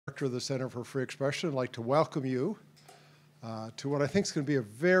Director of the Center for Free Expression. I'd like to welcome you to what I think is going to be a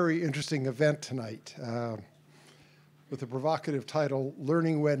very interesting event tonight with a provocative title,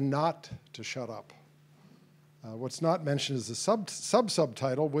 Learning When Not to Shut Up. What's not mentioned is the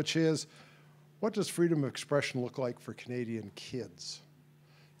subtitle, which is, what does freedom of expression look like for Canadian kids?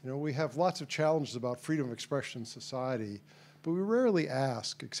 You know, we have lots of challenges about freedom of expression in society, but we rarely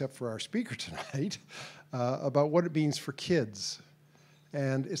ask, except for our speaker tonight, about what it means for kids.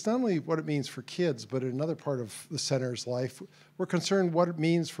 And it's not only what it means for kids, but in another part of the center's life, we're concerned what it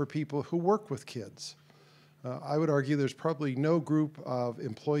means for people who work with kids. I would argue there's probably no group of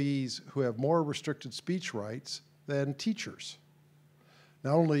employees who have more restricted speech rights than teachers.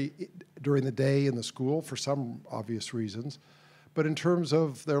 Not only during the day in the school, for some obvious reasons, but in terms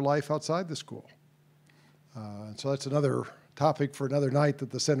of their life outside the school. And so that's another topic for another night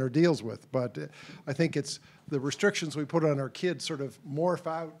that the center deals with. But I think it's the restrictions we put on our kids sort of morph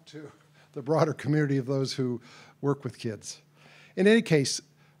out to the broader community of those who work with kids. In any case,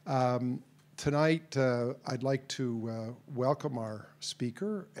 tonight I'd like to welcome our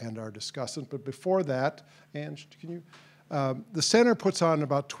speaker and our discussant. But before that, Ange, can you? The center puts on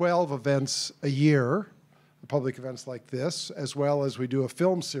about 12 events a year, public events like this, as well as we do a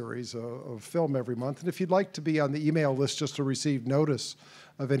film series of film every month. And if you'd like to be on the email list just to receive notice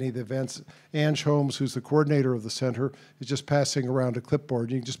of any of the events, Ange Holmes, who's the coordinator of the center, is just passing around a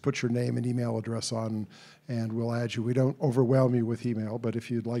clipboard. You can just put your name and email address on, and we'll add you. We don't overwhelm you with email, but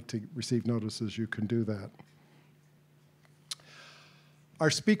if you'd like to receive notices, you can do that. Our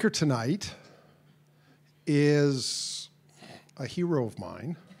speaker tonight is a hero of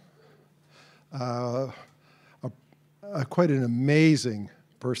mine. Quite an amazing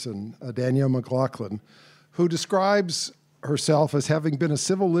person, Danielle McLaughlin, who describes herself as having been a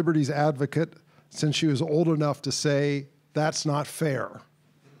civil liberties advocate since she was old enough to say, "That's not fair,"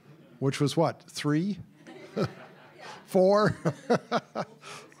 which was what, 3? 4?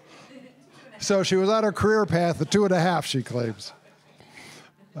 So she was on her career path at 2.5, she claims.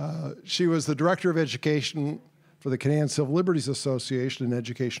 She was the Director of Education for the Canadian Civil Liberties Association and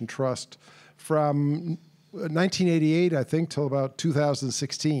Education Trust from 1988, I think, till about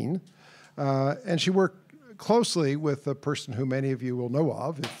 2016. And she worked closely with a person who many of you will know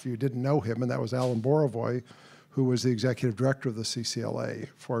of, if you didn't know him, and that was Alan Borovoy, who was the executive director of the CCLA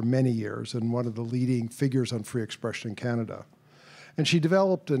for many years and one of the leading figures on free expression in Canada. And she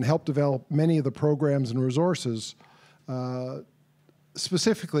developed and helped develop many of the programs and resources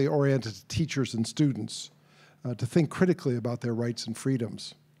specifically oriented to teachers and students to think critically about their rights and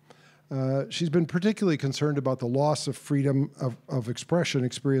freedoms. She's been particularly concerned about the loss of freedom of expression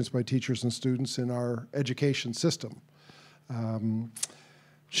experienced by teachers and students in our education system.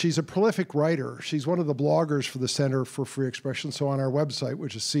 She's a prolific writer. She's one of the bloggers for the Center for Free Expression. So on our website,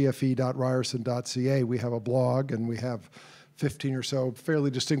 which is cfe.ryerson.ca, we have a blog, and we have 15 or so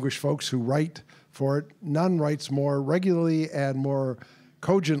fairly distinguished folks who write for it. None writes more regularly and more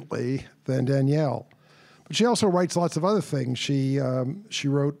cogently than Danielle. But she also writes lots of other things. She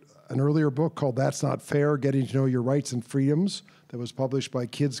wrote an earlier book called That's Not Fair, Getting to Know Your Rights and Freedoms, that was published by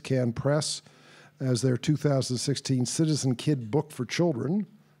Kids Can Press as their 2016 Citizen Kid Book for Children.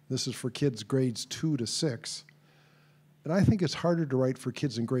 This is for kids grades 2 to 6. And I think it's harder to write for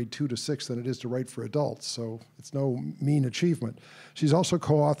kids in grade 2 to 6 than it is to write for adults, so it's no mean achievement. She's also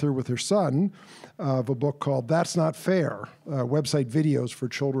co-author with her son of a book called That's Not Fair, website videos for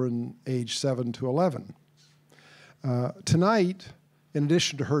children age 7 to 11. Tonight, in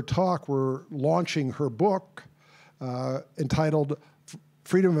addition to her talk, we're launching her book entitled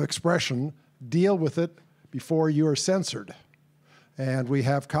Freedom of Expression, Deal with It Before You Are Censored. And we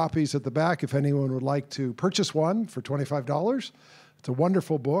have copies at the back if anyone would like to purchase one for $25. It's a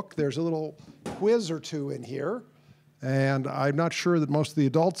wonderful book. There's a little quiz or two in here, and I'm not sure that most of the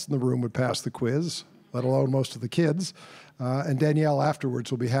adults in the room would pass the quiz, let alone most of the kids. And Danielle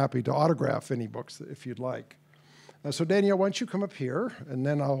afterwards will be happy to autograph any books if you'd like. So Danielle, why don't you come up here, and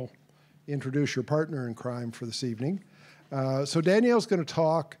then I'll introduce your partner in crime for this evening. So Danielle's going to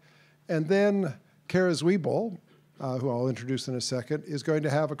talk, and then Cara Zwibel, who I'll introduce in a second, is going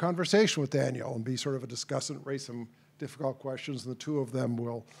to have a conversation with Danielle and be sort of a discussant, raise some difficult questions, and the two of them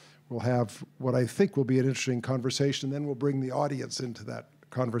will have what I think will be an interesting conversation, and then we'll bring the audience into that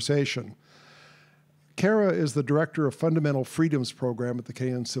conversation. Cara is the Director of Fundamental Freedoms Program at the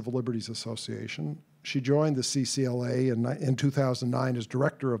Canadian Civil Liberties Association. She joined the CCLA in 2009 as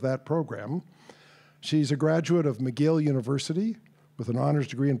director of that program. She's a graduate of McGill University with an honors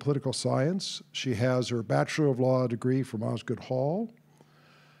degree in political science. She has her Bachelor of Law degree from Osgoode Hall.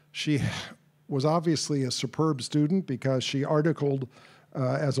 She was obviously a superb student because she articled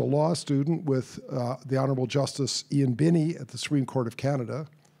as a law student with the Honorable Justice Ian Binney at the Supreme Court of Canada.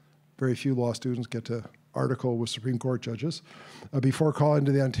 Very few law students get to article with Supreme Court judges, before calling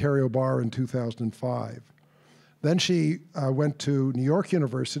to the Ontario Bar in 2005. Then she went to New York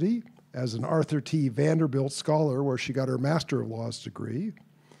University as an Arthur T. Vanderbilt Scholar, where she got her Master of Laws degree.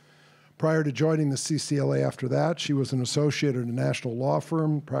 Prior to joining the CCLA after that, she was an associate at a national law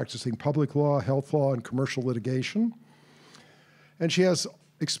firm practicing public law, health law, and commercial litigation. And she has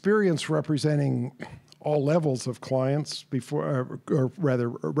experience representing all levels of clients before, or rather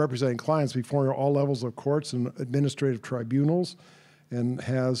representing clients before all levels of courts and administrative tribunals, and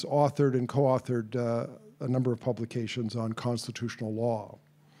has authored and co-authored a number of publications on constitutional law.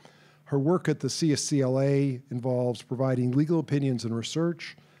 Her work at the CCLA involves providing legal opinions and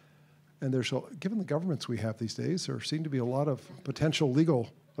research, and there's, given the governments we have these days, there seem to be a lot of potential legal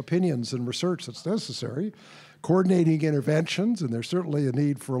opinions and research that's necessary, coordinating interventions, and there's certainly a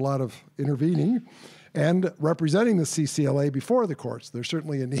need for a lot of intervening, and representing the CCLA before the courts. There's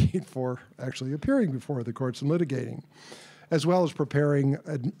certainly a need for actually appearing before the courts and litigating, as well as preparing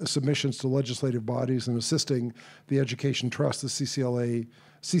submissions to legislative bodies and assisting the Education Trust, the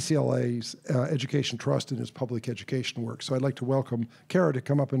CCLA's Education Trust in its public education work. So I'd like to welcome Cara to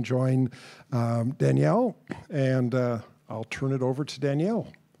come up and join Danielle, and I'll turn it over to Danielle.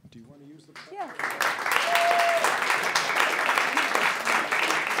 Do you want to use the mic? Yeah.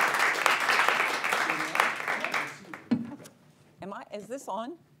 Is this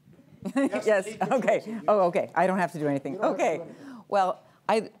on? Yes. Okay. Oh, okay. I don't have to do anything. Okay. Well,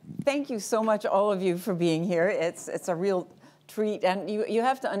 I thank you so much, all of you, for being here. It's a real treat, and you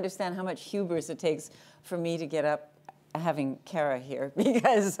have to understand how much hubris it takes for me to get up having Cara here,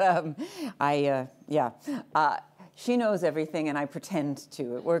 because she knows everything, and I pretend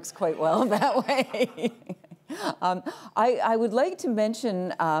to. It works quite well that way. I would like to mention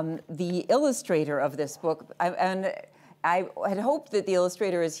the illustrator of this book, and I had hoped that the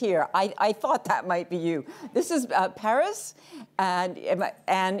illustrator is here. I thought that might be you. This is Paris, and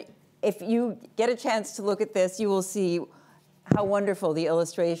if you get a chance to look at this, you will see how wonderful the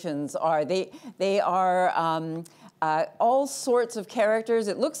illustrations are. They are all sorts of characters.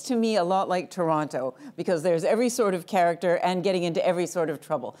 It looks to me a lot like Toronto, because there's every sort of character and getting into every sort of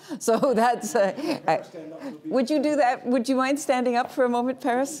trouble. So that's, would you do that? Would you mind standing up for a moment,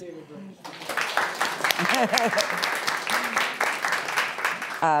 Paris?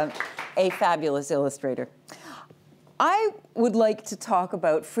 A fabulous illustrator. I would like to talk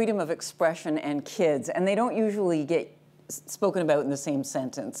about freedom of expression and kids, and they don't usually get spoken about in the same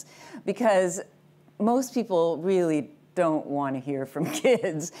sentence, because most people really don't want to hear from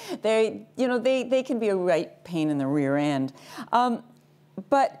kids. They can be a right pain in the rear end.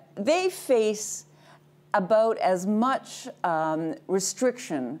 But they face about as much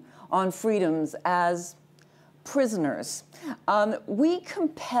restriction on freedoms as prisoners. We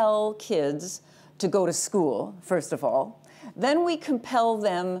compel kids to go to school, first of all. Then we compel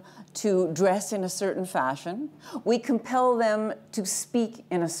them to dress in a certain fashion. We compel them to speak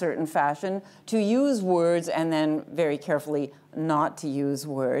in a certain fashion, to use words, and then very carefully not to use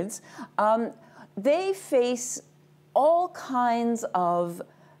words. They face all kinds of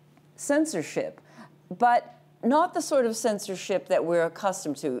censorship, but not the sort of censorship that we're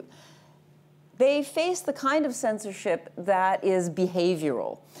accustomed to. They face the kind of censorship that is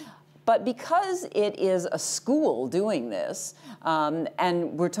behavioral. But because it is a school doing this,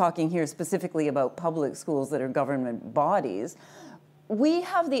 and we're talking here specifically about public schools that are government bodies, we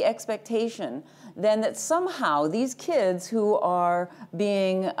have the expectation then that somehow these kids who are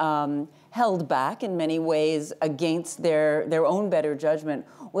being held back in many ways against their own better judgment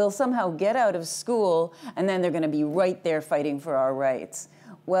will somehow get out of school, and then they're going to be right there fighting for our rights.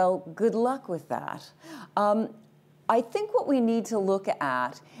 Well, good luck with that. I think what we need to look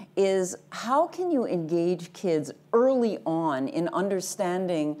at is how can you engage kids early on in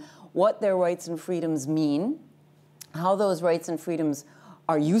understanding what their rights and freedoms mean, how those rights and freedoms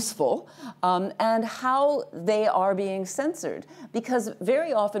are useful, and how they are being censored. Because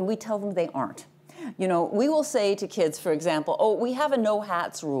very often we tell them they aren't. You know, we will say to kids, for example, oh, we have a no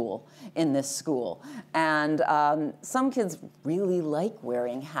hats rule in this school. And some kids really like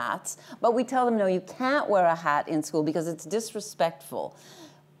wearing hats, but we tell them, no, you can't wear a hat in school because it's disrespectful.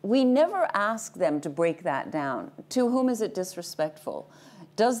 We never ask them to break that down. To whom is it disrespectful?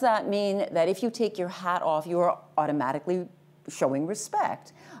 Does that mean that if you take your hat off, you are automatically showing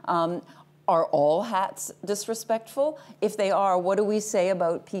respect? Are all hats disrespectful? If they are, what do we say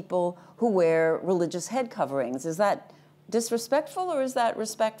about people who wear religious head coverings? Is that disrespectful or is that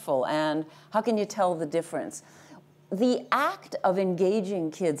respectful? And how can you tell the difference? the act of engaging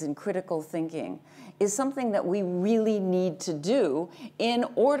kids in critical thinking is something that we really need to do in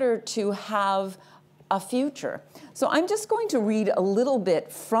order to have a future. So I'm just going to read a little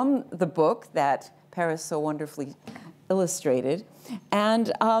bit from the book that Paris so wonderfully illustrated.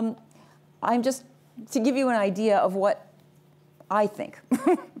 And I'm just to give you an idea of what I think.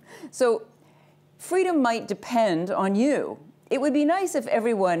 So freedom might depend on you. It would be nice if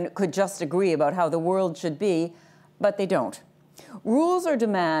everyone could just agree about how the world should be, but they don't. Rules or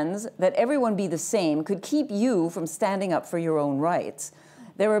demands that everyone be the same could keep you from standing up for your own rights.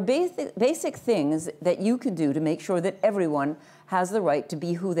 There are basic things that you can do to make sure that everyone has the right to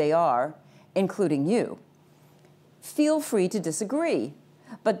be who they are, including you. Feel free to disagree,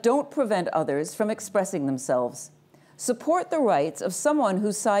 but don't prevent others from expressing themselves. Support the rights of someone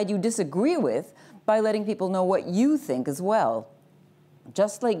whose side you disagree with by letting people know what you think as well.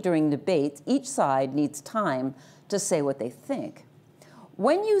 Just like during debates, each side needs time to say what they think.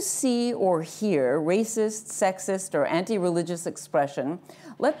 When you see or hear racist, sexist, or anti-religious expression,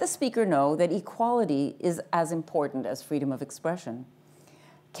 let the speaker know that equality is as important as freedom of expression.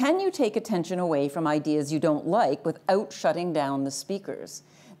 Can you take attention away from ideas you don't like without shutting down the speakers?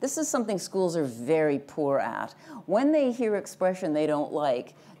 This is something schools are very poor at. When they hear expression they don't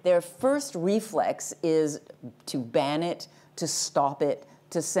like, their first reflex is to ban it, to stop it,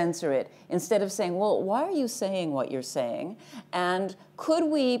 to censor it, instead of saying, well, why are you saying what you're saying? And could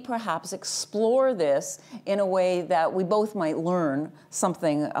we perhaps explore this in a way that we both might learn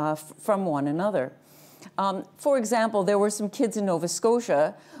something from one another? For example, there were some kids in Nova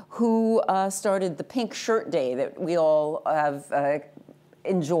Scotia who started the Pink Shirt Day that we all have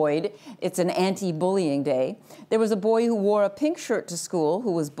enjoyed. It's an anti-bullying day. There was a boy who wore a pink shirt to school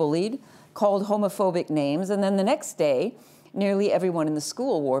who was bullied, called homophobic names, and then the next day, nearly everyone in the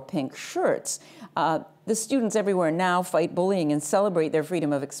school wore pink shirts. The students everywhere now fight bullying and celebrate their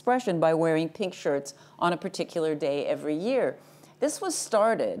freedom of expression by wearing pink shirts on a particular day every year. This was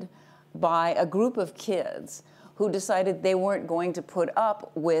started by a group of kids who decided they weren't going to put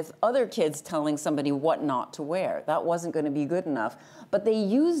up with other kids telling somebody what not to wear. That wasn't going to be good enough. But they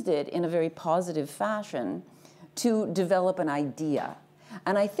used it in a very positive fashion to develop an idea.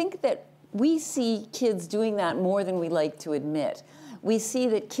 And I think that we see kids doing that more than we like to admit. We see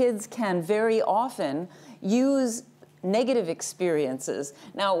that kids can very often use negative experiences.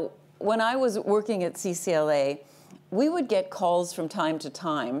 Now, when I was working at CCLA, we would get calls from time to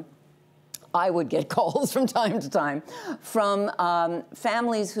time. I would get calls from time to time from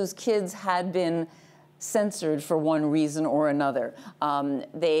families whose kids had been censored for one reason or another.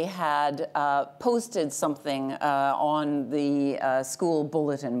 They had posted something on the school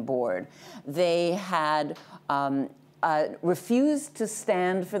bulletin board. They had refused to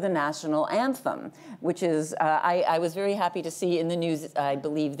stand for the national anthem, which is, I was very happy to see in the news, I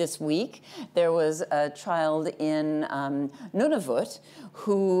believe this week, there was a child in Nunavut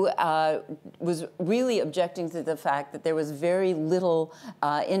who was really objecting to the fact that there was very little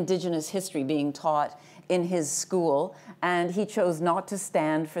Indigenous history being taught in his school, and he chose not to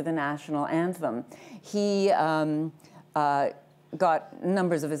stand for the national anthem. He got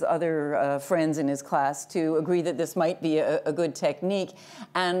numbers of his other friends in his class to agree that this might be a good technique.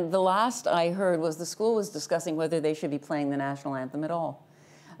 And the last I heard was the school was discussing whether they should be playing the national anthem at all.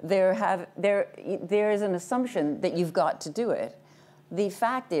 There is an assumption that you've got to do it. The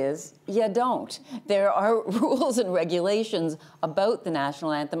fact is, you don't. There are rules and regulations about the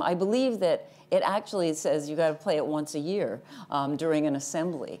national anthem. I believe that it actually says you got to play it once a year during an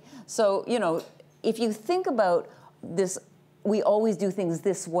assembly. So, you know, if you think about this, we always do things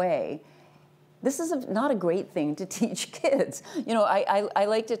this way. This is not a great thing to teach kids. You know, I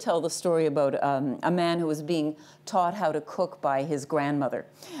like to tell the story about a man who was being taught how to cook by his grandmother.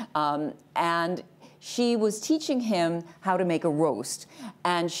 And she was teaching him how to make a roast.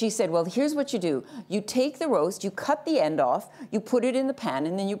 And she said, well, here's what you do. You take the roast, you cut the end off, you put it in the pan,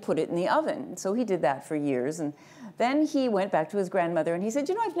 and then you put it in the oven. So he did that for years. And then he went back to his grandmother and he said,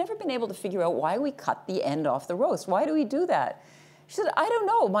 you know, I've never been able to figure out why we cut the end off the roast. Why do we do that? She said, I don't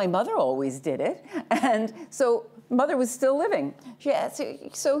know. My mother always did it. And so mother was still living.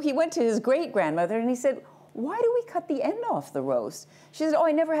 So he went to his great-grandmother and he said, why do we cut the end off the roast? She said, oh,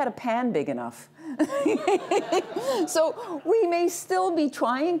 I never had a pan big enough. So we may still be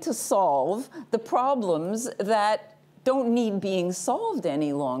trying to solve the problems that don't need being solved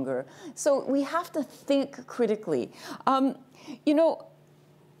any longer. So we have to think critically. You know,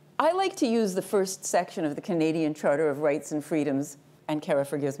 I like to use the first section of the Canadian Charter of Rights and Freedoms, and Cara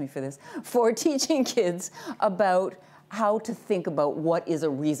forgives me for this, for teaching kids about how to think about what is a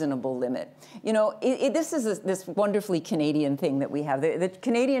reasonable limit. You know, this is this wonderfully Canadian thing that we have. The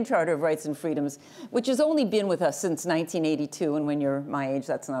Canadian Charter of Rights and Freedoms, which has only been with us since 1982, and when you're my age,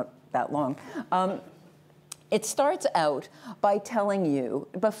 that's not that long. It starts out by telling you,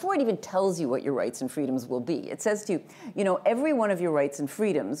 before it even tells you what your rights and freedoms will be, it says to you, you know, every one of your rights and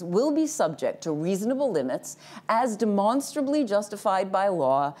freedoms will be subject to reasonable limits as demonstrably justified by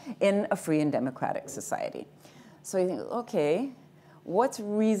law in a free and democratic society. So you think, okay, what's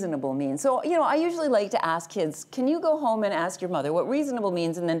reasonable mean? So, you know, I usually like to ask kids, can you go home and ask your mother what reasonable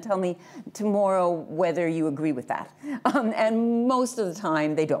means and then tell me tomorrow whether you agree with that? And most of the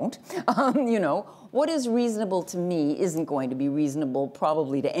time they don't. You know, what is reasonable to me isn't going to be reasonable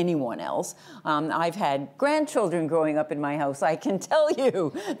probably to anyone else. I've had grandchildren growing up in my house. I can tell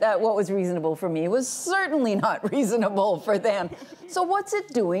you that what was reasonable for me was certainly not reasonable for them. So what's it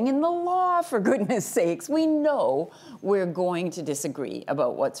doing in the law, for goodness sakes? We know we're going to disagree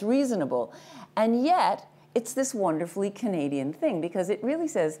about what's reasonable. And yet, it's this wonderfully Canadian thing, because it really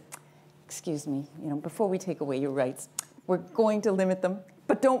says, excuse me, you know, before we take away your rights, we're going to limit them.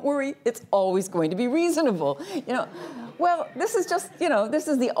 But don't worry, it's always going to be reasonable. You know, well, this is just, you know, this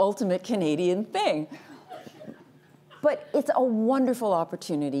is the ultimate Canadian thing. But it's a wonderful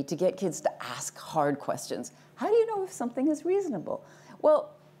opportunity to get kids to ask hard questions. How do you know if something is reasonable?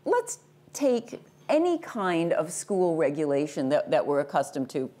 Well, let's take any kind of school regulation that we're accustomed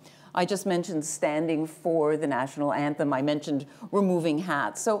to. I just mentioned standing for the national anthem. I mentioned removing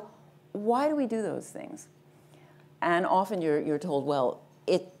hats. So why do we do those things? And often you're told, well,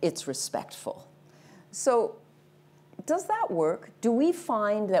 it's respectful. So does that work? Do we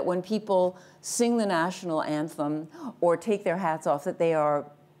find that when people sing the national anthem or take their hats off that they are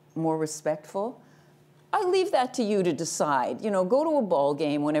more respectful? I leave that to you to decide. You know, go to a ball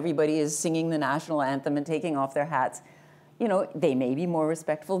game when everybody is singing the national anthem and taking off their hats. You know, they may be more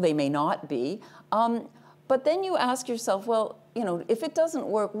respectful, they may not be. But then you ask yourself, well, you know, if it doesn't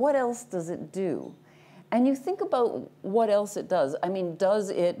work, what else does it do? And you think about what else it does. I mean, does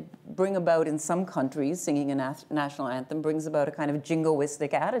it bring about, in some countries, singing a national anthem brings about a kind of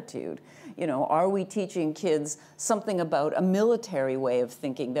jingoistic attitude? You know, are we teaching kids something about a military way of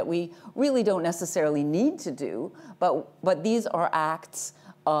thinking that we really don't necessarily need to do, but these are acts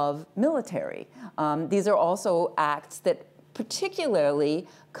of military. These are also acts that particularly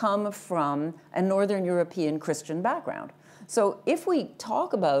come from a Northern European Christian background. So if we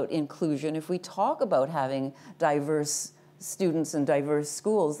talk about inclusion, if we talk about having diverse students and diverse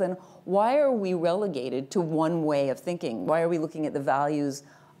schools, then why are we relegated to one way of thinking? Why are we looking at the values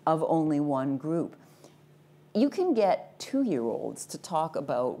of only one group? You can get 2-year-olds to talk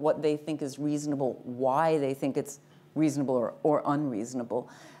about what they think is reasonable, why they think it's reasonable or unreasonable.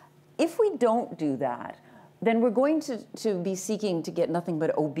 If we don't do that, then we're going to be seeking to get nothing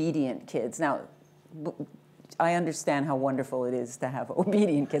but obedient kids. Now, I understand how wonderful it is to have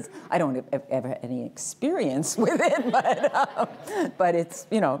obedient kids. I don't ever have any experience with it, but it's,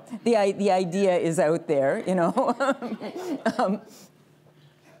 you know, the idea is out there, you know.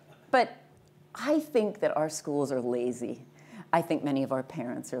 But I think that our schools are lazy. I think many of our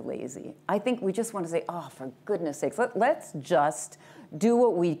parents are lazy. I think we just want to say, oh, for goodness sakes, let's just do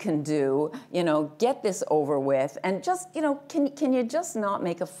what we can do, you know, get this over with, and just, you know, can you just not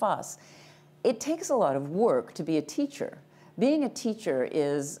make a fuss? It takes a lot of work to be a teacher. Being a teacher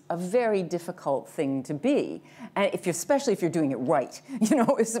is a very difficult thing to be, and especially if you're doing it right, you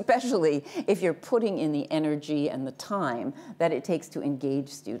know, especially if you're putting in the energy and the time that it takes to engage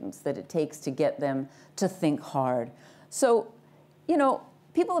students, that it takes to get them to think hard. So, you know,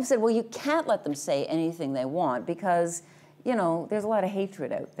 people have said, well, you can't let them say anything they want because, you know, there's a lot of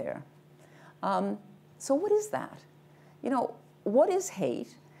hatred out there. So what is that? You know, what is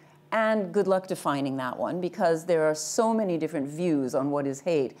hate? And good luck defining that one, because there are so many different views on what is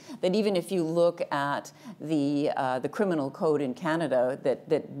hate that even if you look at the criminal code in Canada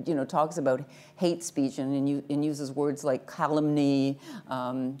that you know talks about hate speech and uses words like calumny,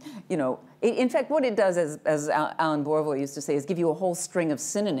 you know, in fact what it does, as Alan Bourville used to say, is give you a whole string of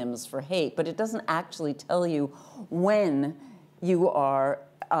synonyms for hate, but it doesn't actually tell you when you are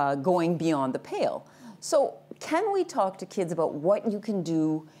going beyond the pale. So can we talk to kids about what you can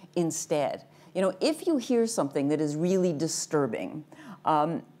do instead? You know, if you hear something that is really disturbing,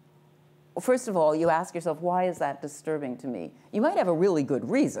 first of all, you ask yourself, why is that disturbing to me? You might have a really good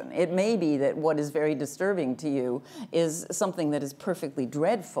reason. It may be that what is very disturbing to you is something that is perfectly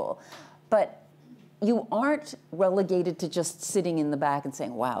dreadful, but you aren't relegated to just sitting in the back and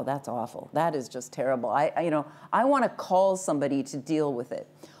saying, wow, that's awful. That is just terrible. You know, I want to call somebody to deal with it.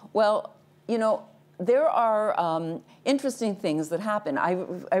 Well, you know, there are interesting things that happen.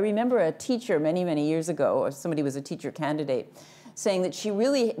 I remember a teacher many, many years ago, or somebody was a teacher candidate, saying that she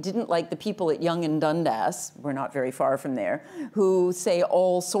really didn't like the people at Yonge and Dundas, we're not very far from there, who say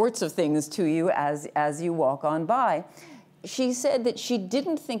all sorts of things to you as you walk on by. She said that she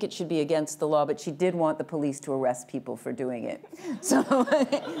didn't think it should be against the law, but she did want the police to arrest people for doing it. So,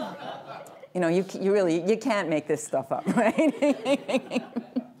 you know, you can't make this stuff up, right?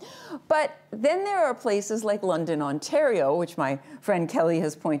 But then there are places like London, Ontario, which my friend Kelly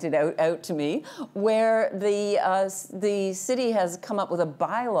has pointed out to me, where the city has come up with a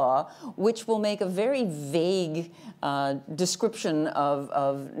bylaw which will make a very vague description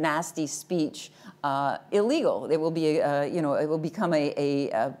of nasty speech illegal. It will be, you know, it will become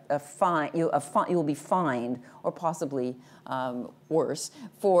a fine. You will be fined, or possibly worse,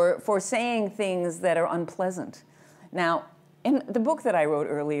 for saying things that are unpleasant. Now, in the book that I wrote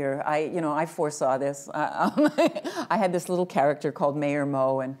earlier, I foresaw this. I had this little character called Mayor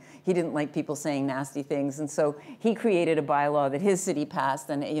Mo, and he didn't like people saying nasty things, and so he created a bylaw that his city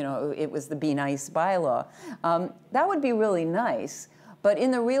passed, and you know, it was the Be Nice bylaw. That would be really nice, but in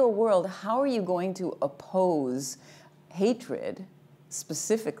the real world, how are you going to oppose hatred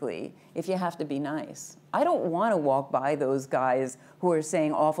specifically if you have to be nice? I don't want to walk by those guys who are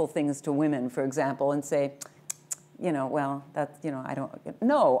saying awful things to women, for example, and say, you know, well, that's, you know, I don't,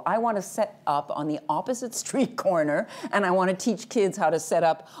 no, I want to set up on the opposite street corner, and I want to teach kids how to set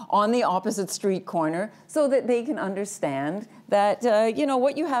up on the opposite street corner so that they can understand that, you know,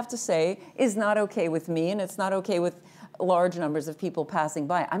 what you have to say is not okay with me, and it's not okay with large numbers of people passing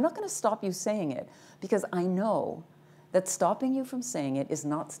by. I'm not going to stop you saying it, because I know that stopping you from saying it is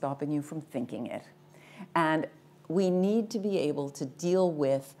not stopping you from thinking it. And we need to be able to deal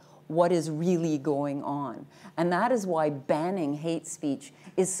with what is really going on. And that is why banning hate speech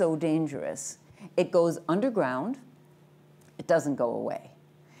is so dangerous. It goes underground, it doesn't go away.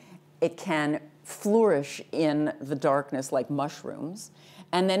 It can flourish in the darkness like mushrooms,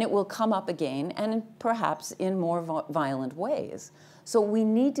 and then it will come up again, and perhaps in more violent ways. So we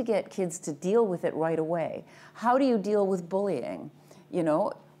need to get kids to deal with it right away. How do you deal with bullying? You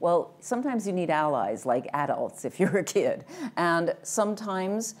know, well, sometimes you need allies, like adults, if you're a kid. And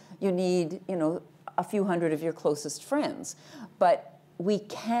sometimes you need, you know, a few hundred of your closest friends. But we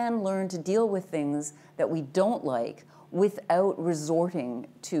can learn to deal with things that we don't like without resorting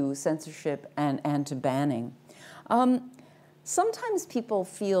to censorship and to banning. Sometimes people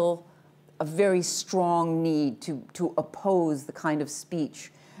feel a very strong need to oppose the kind of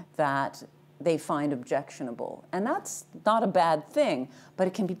speech that they find objectionable. And that's not a bad thing, but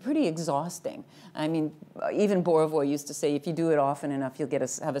it can be pretty exhausting. I mean, even Borovoy used to say, if you do it often enough, you'll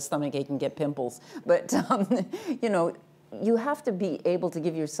have a stomach ache and get pimples. But, you know, you have to be able to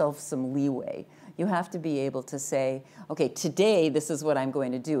give yourself some leeway. You have to be able to say, okay, today this is what I'm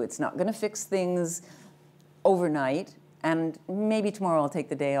going to do. It's not going to fix things overnight, and maybe tomorrow I'll take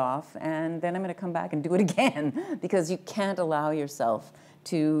the day off, and then I'm going to come back and do it again, because you can't allow yourself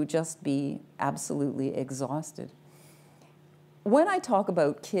to just be absolutely exhausted. When I talk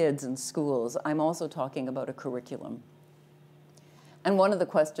about kids and schools, I'm also talking about a curriculum. And one of the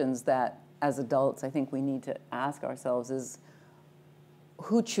questions that, as adults, I think we need to ask ourselves is,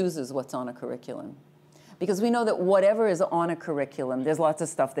 who chooses what's on a curriculum? Because we know that whatever is on a curriculum, there's lots of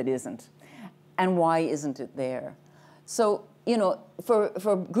stuff that isn't. And why isn't it there? So, you know, for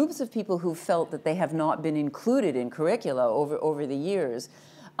groups of people who felt that they have not been included in curricula over the years,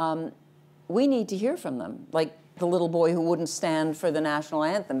 we need to hear from them. Like the little boy who wouldn't stand for the national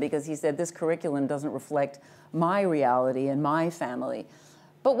anthem because he said, this curriculum doesn't reflect my reality and my family.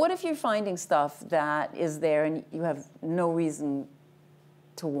 But what if you're finding stuff that is there and you have no reason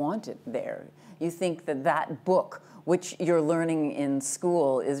to want it there? You think that that book, which you're learning in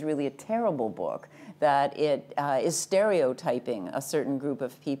school, is really a terrible book, that it is stereotyping a certain group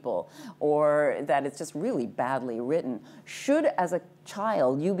of people, or that it's just really badly written. Should, as a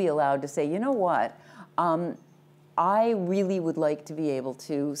child, you be allowed to say, you know what, I really would like to be able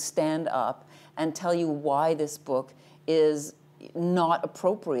to stand up and tell you why this book is not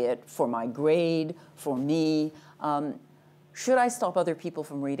appropriate for my grade, for me. Should I stop other people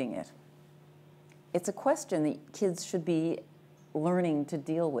from reading it? It's a question that kids should be learning to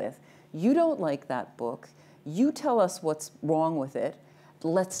deal with. You don't like that book. You tell us what's wrong with it.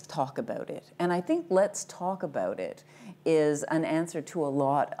 Let's talk about it. And I think let's talk about it is an answer to a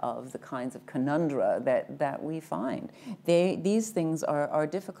lot of the kinds of conundra that we find. These things are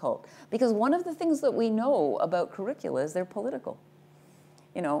difficult. Because one of the things that we know about curricula is they're political.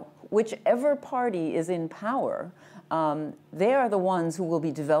 You know, whichever party is in power, they are the ones who will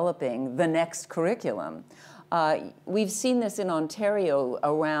be developing the next curriculum. We've seen this in Ontario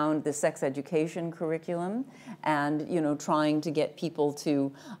around the sex education curriculum and, you know, trying to get people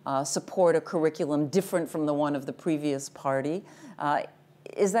to support a curriculum different from the one of the previous party.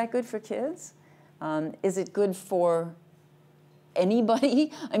 Is that good for kids? Is it good for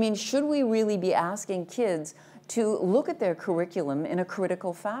anybody? I mean, should we really be asking kids to look at their curriculum in a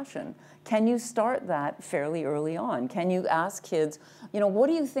critical fashion? Can you start that fairly early on? Can you ask kids, you know, what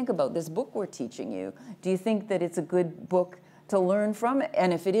do you think about this book we're teaching you? Do you think that it's a good book to learn from?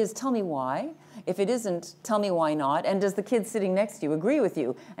 And if it is, tell me why. If it isn't, tell me why not. And does the kid sitting next to you agree with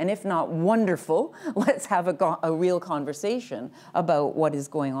you? And if not, wonderful. Let's have a real conversation about what is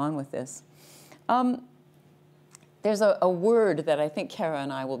going on with this. There's a word that I think Cara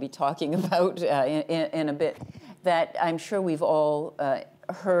and I will be talking about in a bit that I'm sure we've all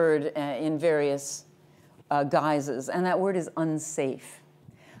heard in various guises, and that word is unsafe.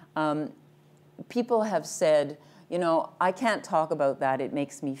 People have said, you know, I can't talk about that, it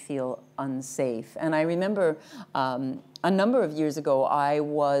makes me feel unsafe. And I remember a number of years ago, I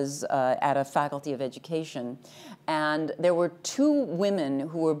was at a faculty of education, and there were two women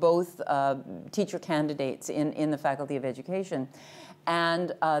who were both teacher candidates in the faculty of education,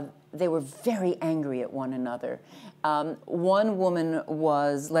 and they were very angry at one another. One woman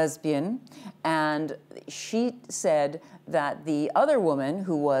was lesbian, and she said that the other woman,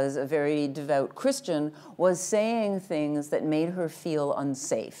 who was a very devout Christian, was saying things that made her feel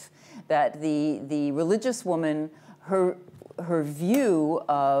unsafe. That the religious woman, her view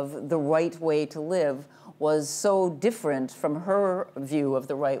of the right way to live was so different from her view of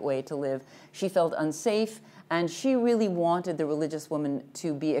the right way to live. She felt unsafe, and she really wanted the religious woman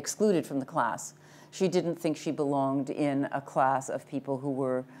to be excluded from the class. She didn't think she belonged in a class of people who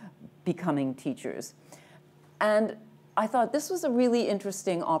were becoming teachers. And I thought this was a really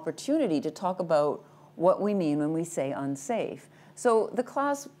interesting opportunity to talk about what we mean when we say unsafe. So the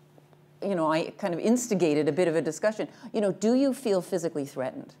class, you know, I kind of instigated a bit of a discussion. You know, do you feel physically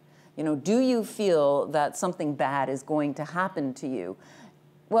threatened? You know, do you feel that something bad is going to happen to you?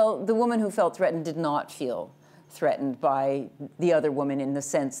 Well, the woman who felt threatened did not feel threatened by the other woman in the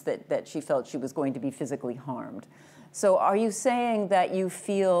sense that she felt she was going to be physically harmed. So are you saying that you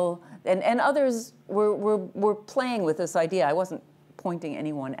feel, and others were playing with this idea. I wasn't pointing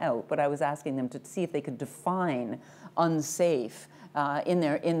anyone out, but I was asking them to see if they could define unsafe in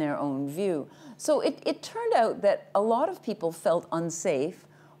their own view. So it turned out that a lot of people felt unsafe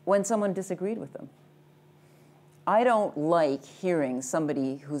when someone disagreed with them. I don't like hearing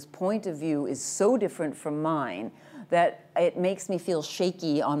somebody whose point of view is so different from mine that it makes me feel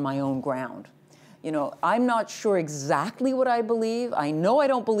shaky on my own ground. You know, I'm not sure exactly what I believe. I know I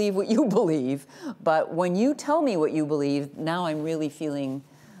don't believe what you believe, but when you tell me what you believe, now I'm really feeling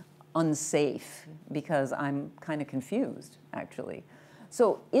unsafe because I'm kind of confused, actually.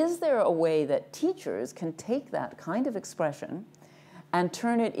 So is there a way that teachers can take that kind of expression and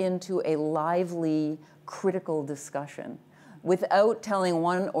turn it into a lively, critical discussion without telling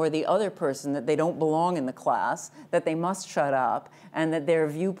one or the other person that they don't belong in the class, that they must shut up, and that their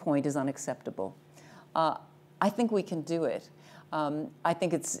viewpoint is unacceptable? I think we can do it. I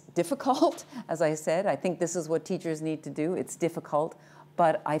think it's difficult, as I said. I think this is what teachers need to do. It's difficult,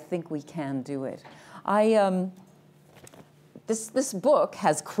 but I think we can do it. This book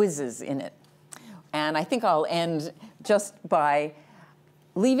has quizzes in it, and I think I'll end just by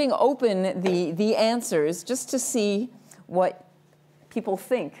leaving open the answers just to see what people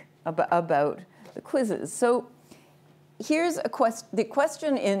think about the quizzes. So here's the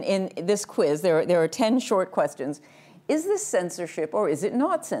question in this quiz. There are 10 short questions. Is this censorship or is it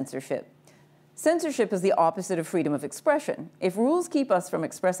not censorship? Censorship is the opposite of freedom of expression. If rules keep us from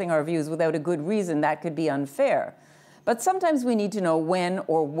expressing our views without a good reason, that could be unfair. But sometimes we need to know when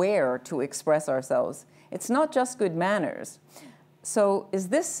or where to express ourselves. It's not just good manners. So is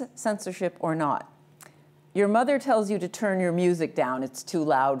this censorship or not? Your mother tells you to turn your music down. It's too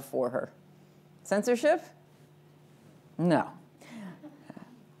loud for her. Censorship? No.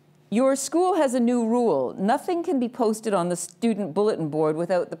 Your school has a new rule. Nothing can be posted on the student bulletin board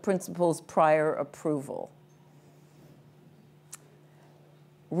without the principal's prior approval.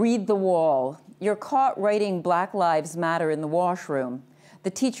 Read the wall. You're caught writing Black Lives Matter in the washroom. The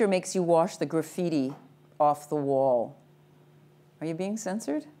teacher makes you wash the graffiti off the wall. Are you being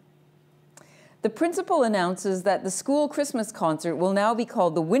censored? The principal announces that the school Christmas concert will now be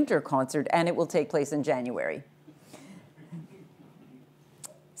called the Winter Concert, and it will take place in January.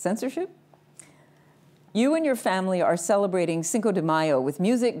 Censorship? You and your family are celebrating Cinco de Mayo with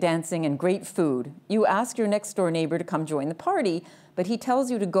music, dancing, and great food. You ask your next-door neighbor to come join the party, but he tells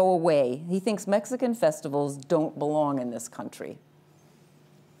you to go away. He thinks Mexican festivals don't belong in this country.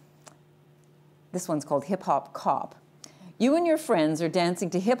 This one's called Hip Hop Cop. You and your friends are dancing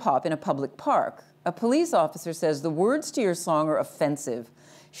to hip hop in a public park. A police officer says the words to your song are offensive.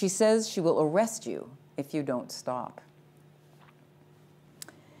 She says she will arrest you if you don't stop.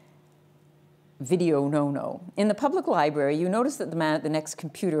 Video no-no. In the public library, you notice that the man at the next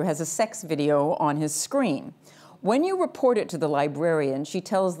computer has a sex video on his screen. When you report it to the librarian, she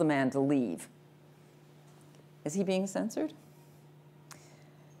tells the man to leave. Is he being censored?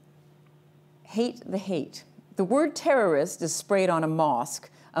 Hate the hate. The word terrorist is sprayed on a mosque,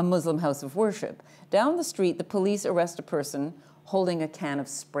 a Muslim house of worship. Down the street, the police arrest a person holding a can of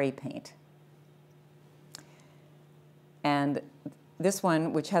spray paint. And this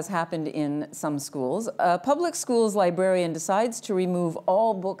one, which has happened in some schools, a public school's librarian decides to remove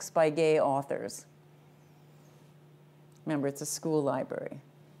all books by gay authors. Remember, it's a school library.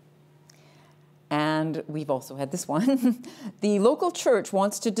 And we've also had this one. The local church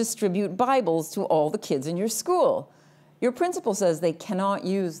wants to distribute Bibles to all the kids in your school. Your principal says they cannot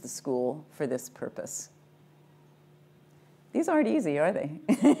use the school for this purpose. These aren't easy, are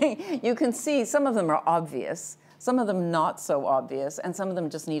they? You can see some of them are obvious, some of them not so obvious, and some of them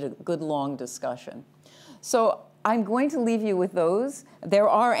just need a good long discussion. So I'm going to leave you with those. There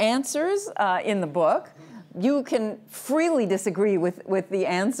are answers in the book. You can freely disagree with the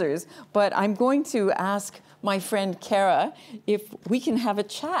answers, but I'm going to ask my friend Cara if we can have a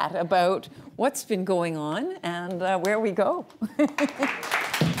chat about what's been going on and where we go.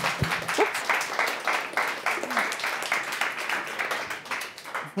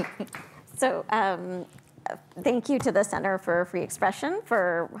 So thank you to the Center for Free Expression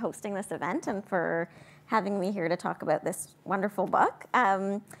for hosting this event and for having me here to talk about this wonderful book.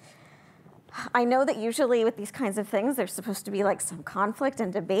 I know that usually with these kinds of things, there's supposed to be like some conflict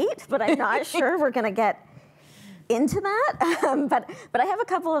and debate, but I'm not sure we're going to get into that. But I have a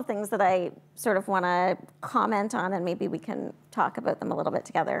couple of things that I sort of want to comment on, and maybe we can talk about them a little bit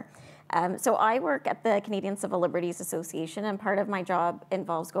together. So I work at the Canadian Civil Liberties Association, and part of my job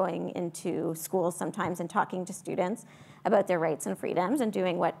involves going into schools sometimes and talking to students about their rights and freedoms, and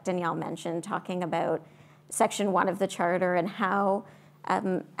doing what Danielle mentioned, talking about Section 1 of the Charter and how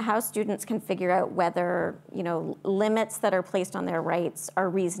students can figure out whether, limits that are placed on their rights are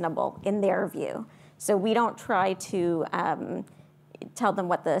reasonable in their view. So we don't try to tell them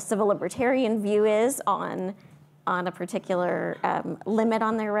what the civil libertarian view is on a particular limit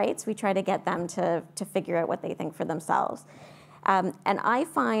on their rights. We try to get them to figure out what they think for themselves. And I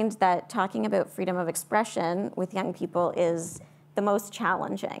find that talking about freedom of expression with young people is the most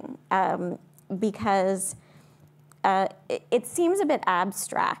challenging because it seems a bit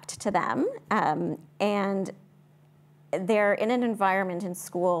abstract to them, and they're in an environment in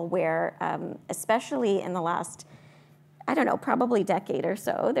school where, especially in the last, I don't know, probably decade or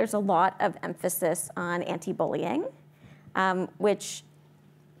so, there's a lot of emphasis on anti-bullying, which,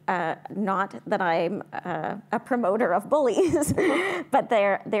 not that I'm a promoter of bullies, but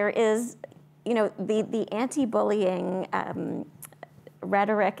there is, the anti-bullying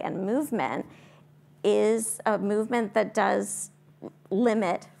rhetoric and movement is a movement that does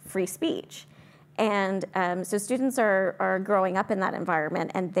limit free speech. And so students are growing up in that environment,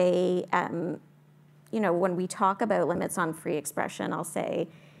 and they, when we talk about limits on free expression, I'll say,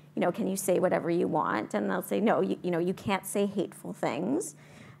 can you say whatever you want? And they'll say, no, you can't say hateful things.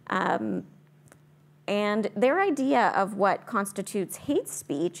 And their idea of what constitutes hate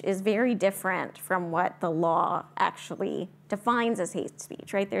speech is very different from what the law actually defines as hate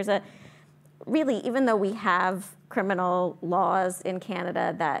speech, right? Really, even though we have criminal laws in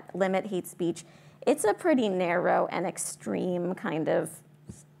Canada that limit hate speech, it's a pretty narrow and extreme kind of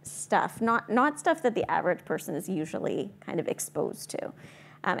stuff, not stuff that the average person is usually kind of exposed to.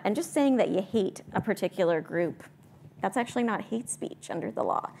 And just saying that you hate a particular group, that's actually not hate speech under the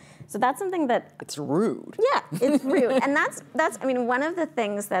law. So that's something that... It's rude. Yeah, it's rude. And that's one of the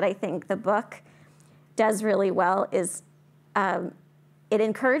things that I think the book does really well is it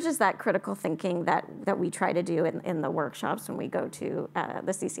encourages that critical thinking that we try to do in the workshops when we go to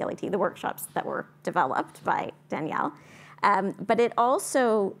the CCLAT, the workshops that were developed by Danielle. But it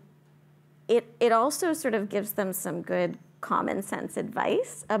also sort of gives them some good common sense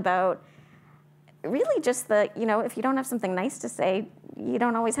advice about really just if you don't have something nice to say, you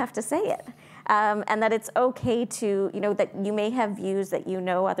don't always have to say it. And that it's okay to, that you may have views that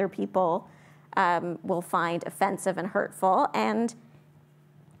other people will find offensive and hurtful, and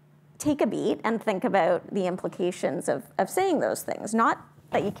take a beat and think about the implications of saying those things. Not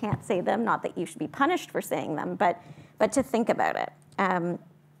that you can't say them, not that you should be punished for saying them, but to think about it. And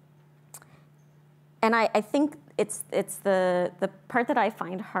I think it's the part that I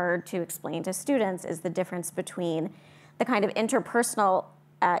find hard to explain to students is the difference between the kind of interpersonal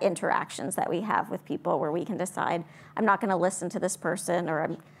interactions that we have with people where we can decide, I'm not going to listen to this person, or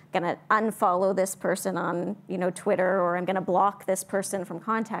I'm going to unfollow this person on Twitter, or I'm going to block this person from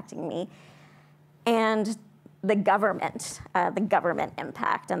contacting me, and the government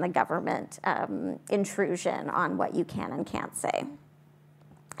impact and the government intrusion on what you can and can't say.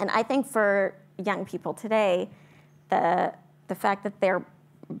 And I think for young people today, the fact that they're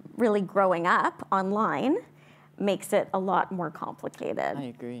really growing up online makes it a lot more complicated. I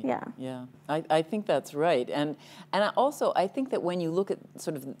agree. Yeah. Yeah. I think that's right. And I think that when you look at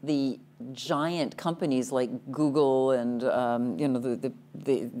sort of the giant companies like Google and the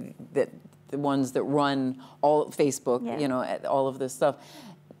ones that run all Facebook, all of this stuff,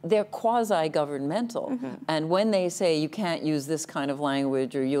 they're quasi-governmental. And when they say you can't use this kind of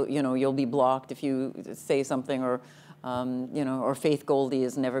language, or you'll be blocked if you say something, or or Faith Goldie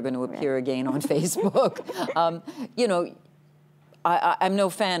is never going to appear again on Facebook. I'm no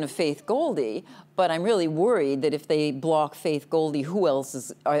fan of Faith Goldie, but I'm really worried that if they block Faith Goldie, who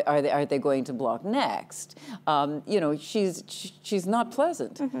else are they going to block next? She's not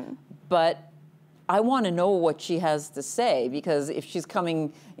pleasant, but I want to know what she has to say, because if she's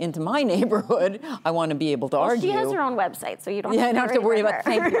coming into my neighborhood, I want to be able to argue. She has her own website, so you don't have to worry about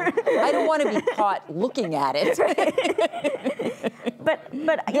thank you. I don't want to be caught looking at it.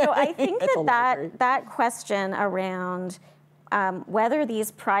 But I think that question around whether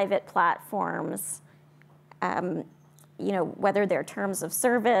these private platforms, whether their terms of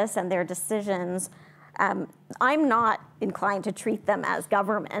service and their decisions, I'm not inclined to treat them as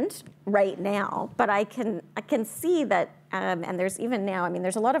government right now, but I can see that, and there's even now,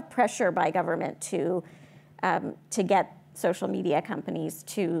 there's a lot of pressure by government to get social media companies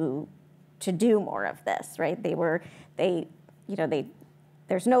to do more of this, right?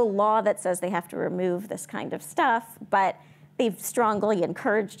 There's no law that says they have to remove this kind of stuff, but they've strongly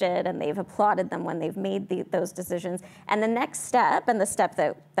encouraged it, and they've applauded them when they've made those decisions. And the next step, and the step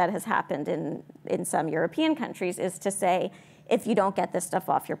that has happened in some European countries, is to say, if you don't get this stuff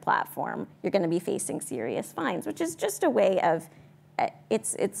off your platform, you're going to be facing serious fines, which is just a way of,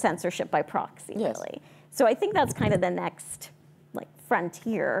 it's censorship by proxy, really. So I think that's kind of the next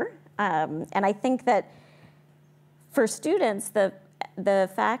frontier. And I think that for students, the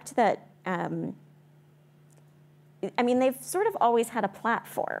fact that, they've sort of always had a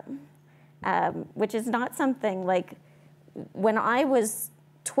platform, which is not something like, when I was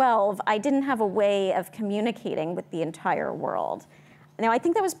 12, I didn't have a way of communicating with the entire world. Now, I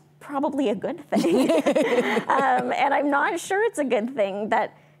think that was probably a good thing. And I'm not sure it's a good thing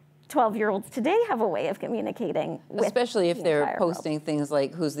that 12-year-olds today have a way of communicating with especially if they're posting things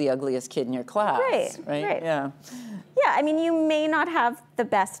like, who's the ugliest kid in your class, right? Yeah. Yeah, you may not have the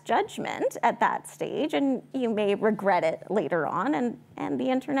best judgment at that stage, and you may regret it later on, and the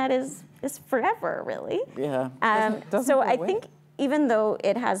internet is forever, really. Yeah. So I think even though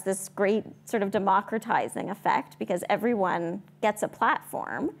it has this great sort of democratizing effect, because everyone gets a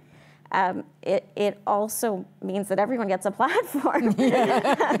platform, it also means that everyone gets a platform.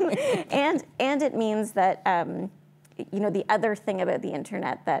 and it means that, the other thing about the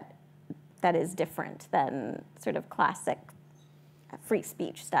internet that is different than sort of classic free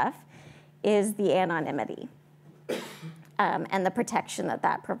speech stuff is the anonymity and the protection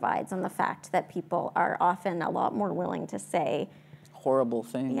that provides, and the fact that people are often a lot more willing to say horrible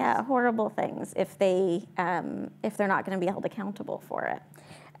things. Yeah, horrible things if they're not going to be held accountable for it.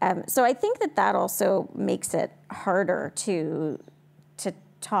 So I think that also makes it harder to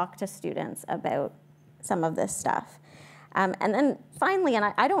talk to students about some of this stuff. And then finally, and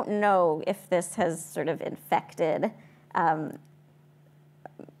I don't know if this has sort of infected, I'm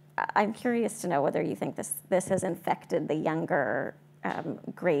curious to know whether you think this has infected the younger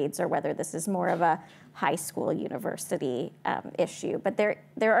grades, or whether this is more of a high school, university issue. But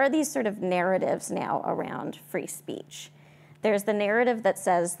there are these sort of narratives now around free speech. There's the narrative that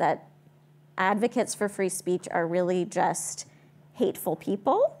says that advocates for free speech are really just hateful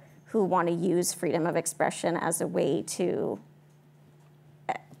people who want to use freedom of expression as a way to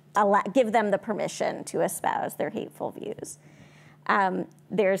give them the permission to espouse their hateful views.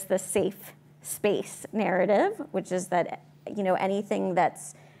 There's the safe space narrative, which is that anything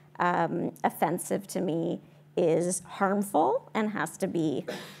that's offensive to me is harmful and has to be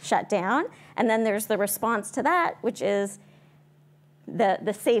shut down. And then there's the response to that, which is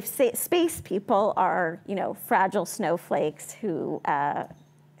the safe space people are, you know, fragile snowflakes who are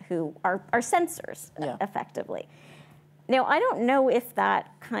censors, effectively. Now, I don't know if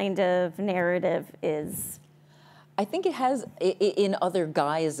that kind of narrative is... I think it has, in other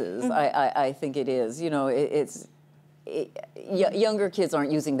guises, I think it is. You know, younger kids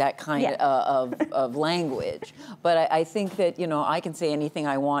aren't using that kind of language, but I think that, you know, I can say anything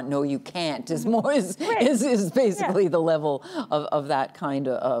I want, no you can't, is basically the level of that kind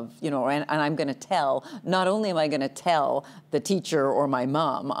of, you know, and I'm going to tell, not only am I going to tell the teacher or my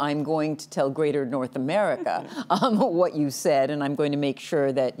mom, I'm going to tell Greater North America what you said, and I'm going to make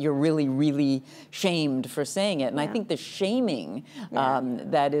sure that you're really, really shamed for saying it. And I think the shaming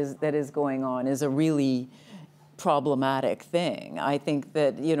that is going on is a really problematic thing. I think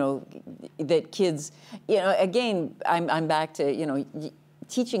that, you know, that kids, you know, again, I'm back to, you know,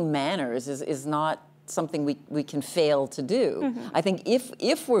 teaching manners is not something we can fail to do. I think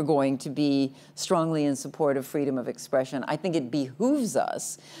if we're going to be strongly in support of freedom of expression, I think it behooves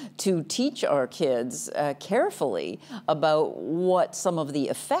us to teach our kids carefully about what some of the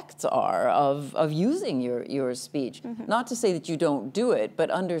effects are of using your speech. Not to say that you don't do it,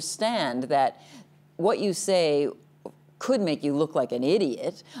 but understand that what you say could make you look like an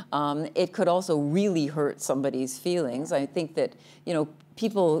idiot. It could also really hurt somebody's feelings. I think that, you know,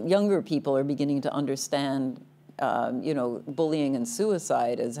 younger people are beginning to understand, you know, bullying and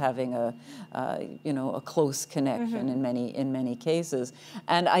suicide as having you know, a close connection in many cases.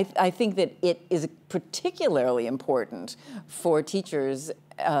 And I think that it is particularly important for teachers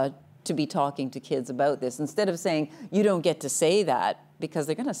to be talking to kids about this, instead of saying, you don't get to say that, because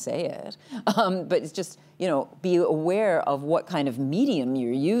they're going to say it. But it's just, you know, be aware of what kind of medium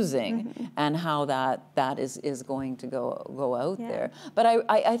you're using and how that is going to go out there. But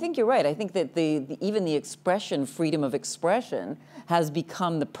I think you're right. I think that even the expression, freedom of expression, has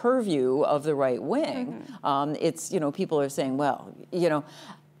become the purview of the right wing. It's, you know, people are saying, well, you know,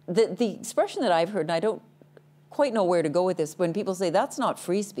 the expression that I've heard, and I don't quite know where to go with this, when people say that's not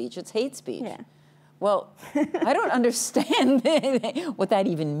free speech, it's hate speech. Well, I don't understand what that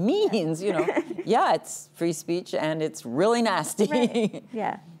even means, you know. Yeah, it's free speech and it's really nasty.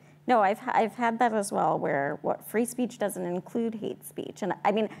 No, I've had that as well, where what free speech doesn't include hate speech. And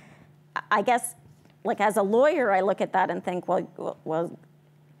I mean, I guess, like, as a lawyer, I look at that and think, well,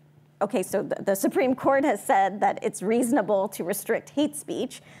 okay, so the Supreme Court has said that it's reasonable to restrict hate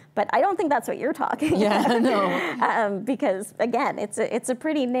speech, but I don't think that's what you're talking about. No. Because again, it's a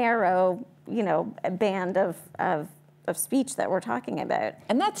pretty narrow, you know, band of speech that we're talking about.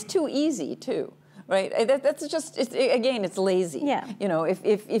 And that's too easy too. Right, that's just, again, it's lazy. You know,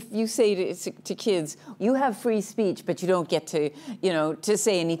 if you say to kids, you have free speech, but you don't get to, you know, to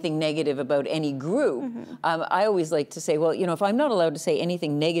say anything negative about any group. I always like to say, well, you know, if I'm not allowed to say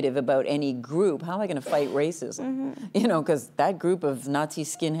anything negative about any group, how am I going to fight racism? You know, because that group of Nazi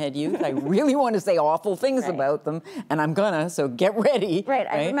skinhead youth, I really want to say awful things about them, and I'm gonna. So get ready. Right.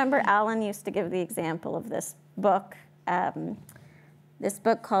 I remember Alan used to give the example of this book. This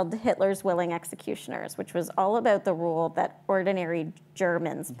book called Hitler's Willing Executioners, which was all about the role that ordinary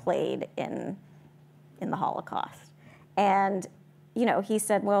Germans played in the Holocaust. And, you know, he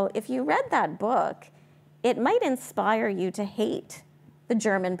said, well, if you read that book, it might inspire you to hate the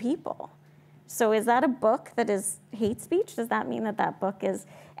German people. So is that a book that is hate speech? Does that mean that that book is...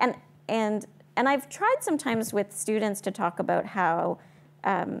 And I've tried sometimes with students to talk about how,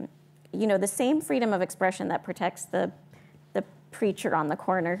 you know, the same freedom of expression that protects the preacher on the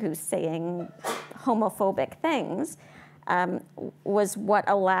corner who's saying homophobic things was what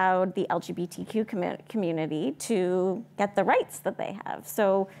allowed the LGBTQ community to get the rights that they have.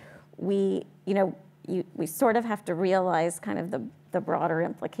 So we sort of have to realize kind of the broader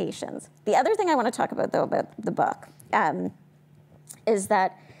implications. The other thing I want to talk about, though, about the book is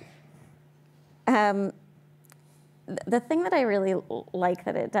that the thing that I really like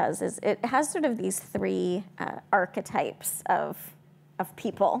that it does is it has sort of these three archetypes of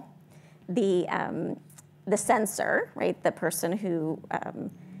people. The censor, right? The person who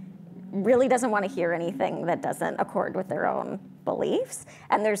really doesn't want to hear anything that doesn't accord with their own beliefs.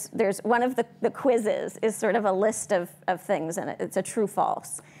 And there's one of the quizzes is sort of a list of things, and it's a true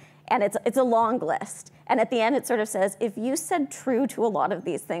false. And it's a long list. And at the end, it sort of says, if you said true to a lot of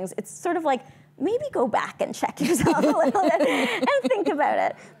these things, it's sort of like, maybe go back and check yourself a little bit and think about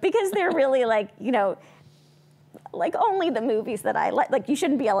it. Because they're really like, you know, like only the movies that I like you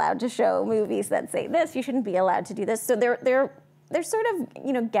shouldn't be allowed to show movies that say this, you shouldn't be allowed to do this. So they're sort of,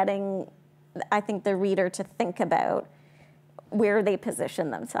 you know, getting, I think, the reader to think about where they position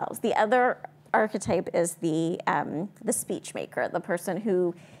themselves. The other archetype is the speech maker, the person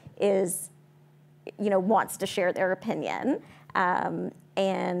who is, wants to share their opinion, and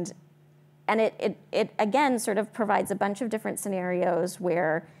it again sort of provides a bunch of different scenarios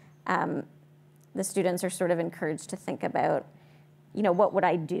where the students are sort of encouraged to think about, what would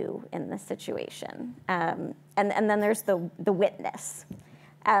I do in this situation? And then there's the witness.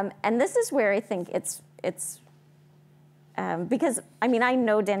 And this is where I think it's because, I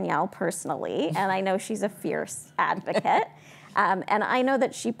know Danielle personally, and I know she's a fierce advocate, and I know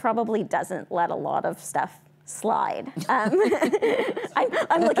that she probably doesn't let a lot of stuff slide. I'm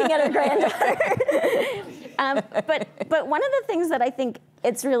looking at her granddaughter. But one of the things that I think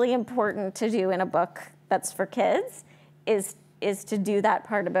it's really important to do in a book that's for kids is to do that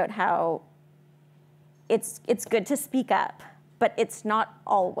part about how it's good to speak up, but it's not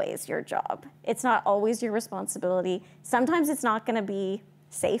always your job. It's not always your responsibility. Sometimes it's not going to be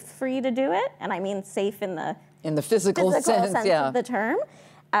safe for you to do it, and I mean safe in the physical sense yeah. of the term.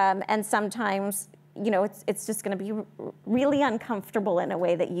 And sometimes, it's just going to be really uncomfortable in a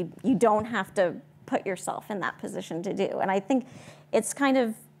way that you don't have to put yourself in that position to do. And I think it's kind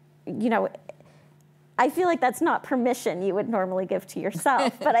of, I feel like that's not permission you would normally give to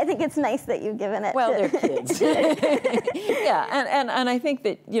yourself, but I think it's nice that you've given it well, to... they're kids. Yeah, and I think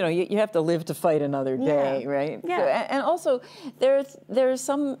that, you have to live to fight another day, right? Yeah. So, and also, there's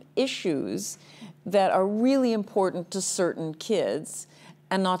some issues that are really important to certain kids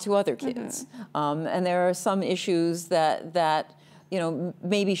and not to other kids. Mm-hmm. And there are some issues that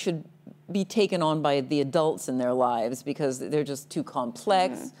maybe should be taken on by the adults in their lives because they're just too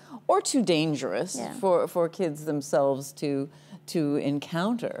complex mm-hmm. or too dangerous yeah. for kids themselves to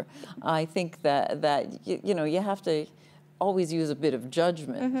encounter. I think that you have to always use a bit of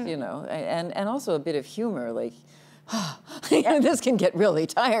judgment, mm-hmm. And also a bit of humor, like, yeah. this can get really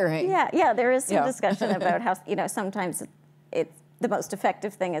tiring. Yeah, there is some discussion about how, sometimes it's the most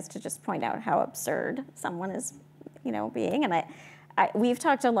effective thing is to just point out how absurd someone is, being. And we've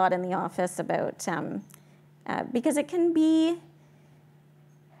talked a lot in the office about, because it can be,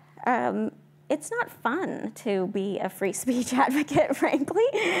 it's not fun to be a free speech advocate, frankly.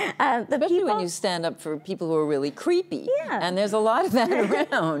 Especially when you stand up for people who are really creepy. Yeah. And there's a lot of that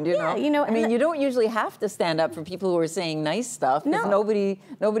around, you know. You don't usually have to stand up for people who are saying nice stuff because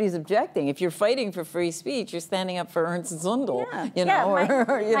nobody's objecting. If you're fighting for free speech, you're standing up for Ernst Zundel,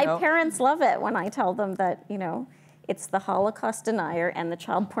 My parents love it when I tell them that, it's the Holocaust denier and the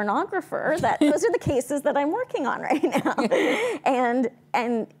child pornographer. Those are the cases that I'm working on right now.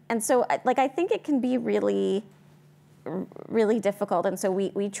 and so I think it can be really, really difficult. And so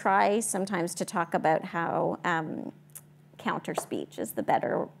we try sometimes to talk about how counter speech is the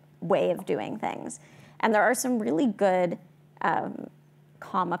better way of doing things. And there are some really good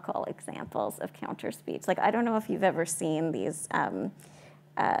comical examples of counter speech. Like, I don't know if you've ever seen these,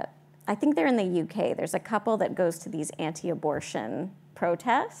 I think they're in the UK. There's a couple that goes to these anti-abortion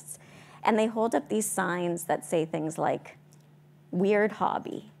protests, and they hold up these signs that say things like, weird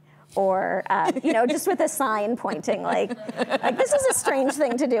hobby, or, just with a sign pointing like this is a strange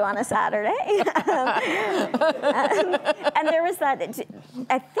thing to do on a Saturday. And there was that,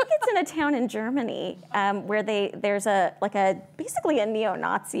 I think it's in a town in Germany where there's basically a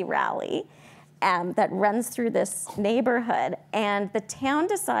neo-Nazi rally that runs through this neighborhood, and the town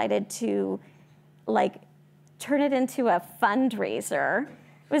decided to turn it into a fundraiser.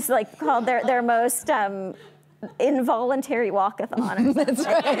 It was called their most involuntary walkathon. That's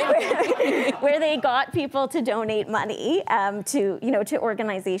right. where they got people to donate money to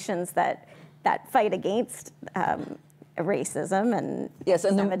organizations that fight against racism and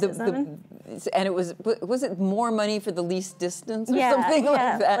anti-Semitism. And it was it more money for the least distance or something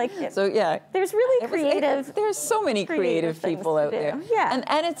like that? There's really creative. There's so many creative people out there. Yeah,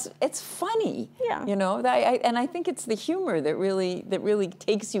 and it's funny. Yeah, and I think it's the humor that really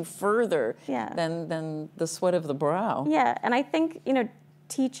takes you further than the sweat of the brow. Yeah, and I think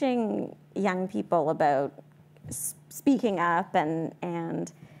teaching young people about speaking up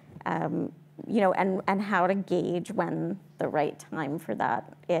and how to gauge when the right time for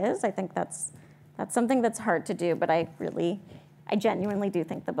that is. I think that's something that's hard to do, but I genuinely do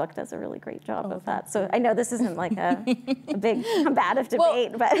think the book does a really great job of that. So I know this isn't like a big combative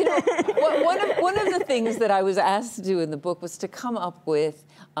debate, but one of the things that I was asked to do in the book was to come up with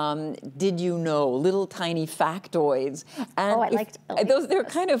did you know, little tiny factoids. And they're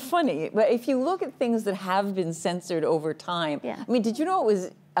kind of funny, but if you look at things that have been censored over time, did you know it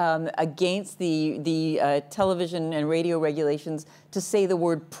was against the television and radio regulations to say the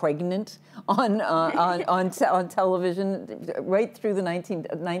word pregnant on television right through the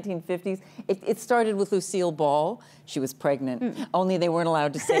 1950s. It started with Lucille Ball. She was pregnant. Only they weren't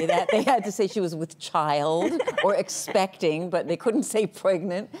allowed to say that. They had to say she was with child or expecting, but they couldn't say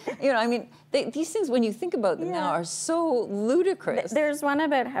pregnant. You know, I mean, these things, when you think about them now, are so ludicrous. There's one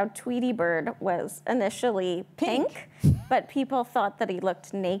about how Tweety Bird was initially pink, but people thought that he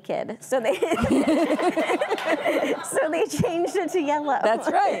looked naked, so they so they changed it to yellow. That's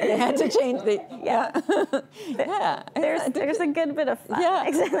right. They had to change the There's a good bit of fun.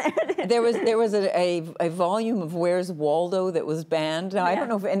 Yeah. there was a volume of Where's Waldo that was banned. Now I don't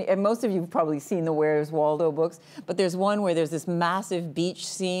know if and most of you have probably seen the Where's Waldo books, but there's one where there's this massive beach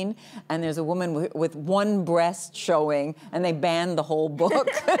scene and there's a woman with one breast showing, and they banned the whole book.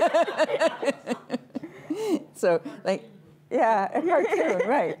 So, like, yeah, a cartoon,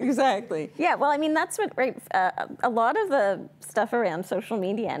 right, exactly. Yeah, well, I mean, that's what, right, a lot of the stuff around social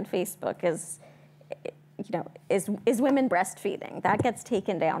media and Facebook is, you know, is women breastfeeding. That gets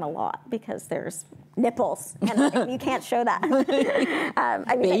taken down a lot because there's nipples, and you can't show that.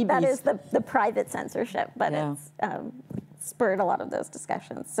 I mean, that is the private censorship, but it's spurred a lot of those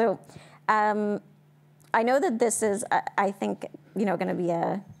discussions. So I know that this is, I think, you know, going to be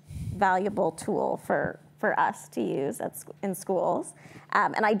a valuable tool for us to use in schools.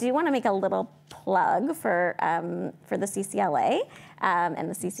 And I do want to make a little plug for the CCLA and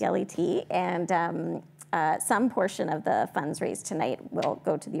the CCLET, and some portion of the funds raised tonight will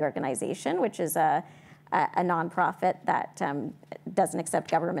go to the organization, which is a nonprofit that doesn't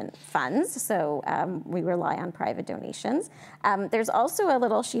accept government funds, so we rely on private donations. There's also a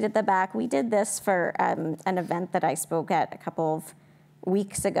little sheet at the back. We did this for an event that I spoke at a couple of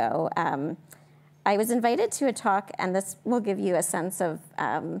weeks ago. I was invited to a talk, and this will give you a sense of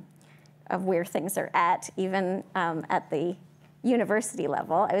where things are at, even at the university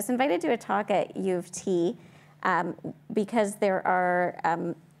level. I was invited to a talk at U of T because there are,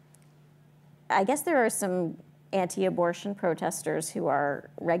 I guess there are some anti-abortion protesters who are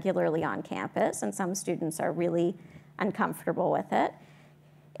regularly on campus, and some students are really uncomfortable with it.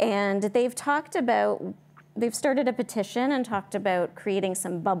 And they've started a petition and talked about creating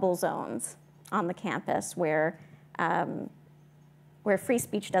some bubble zones on the campus where free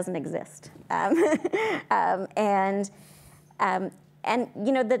speech doesn't exist. And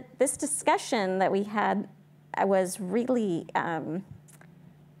you know, this discussion that we had was really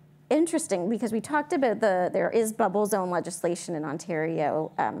interesting because we talked about there is bubble zone legislation in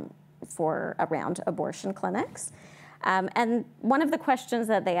Ontario for around abortion clinics. And one of the questions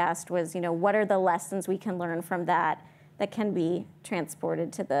that they asked was, you know, what are the lessons we can learn from that can be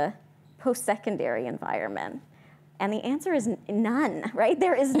transported to the post-secondary environment? And the answer is none, right?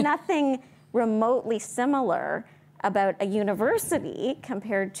 There is nothing remotely similar about a university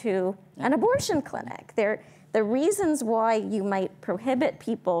compared to an abortion clinic. The reasons why you might prohibit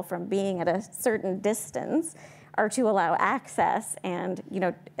people from being at a certain distance are to allow access and, you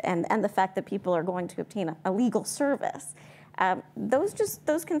know, and the fact that people are going to obtain a legal service.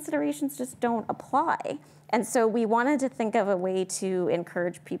 Those considerations just don't apply. And so we wanted to think of a way to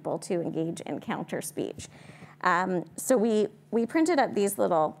encourage people to engage in counter speech. So we printed up these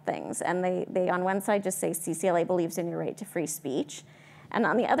little things, and they on one side just say CCLA believes in your right to free speech, and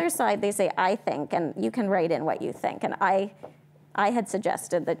on the other side they say I think, and you can write in what you think. And I had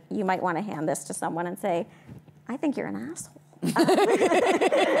suggested that you might want to hand this to someone and say, I think you're an asshole.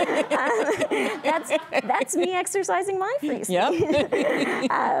 That's me exercising my free speech.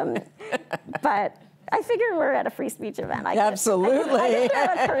 Yep. But I figure we're at a free speech event. Absolutely. I can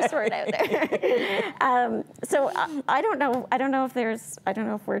throw a curse word out there. So I don't know if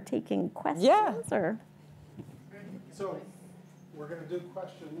we're taking questions or. So we're going to do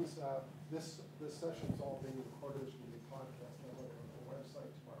questions. This session's all being recorded. It's going to be podcast on the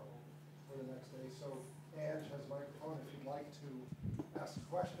website tomorrow or the next day. So Ange has a microphone. If you'd like to ask a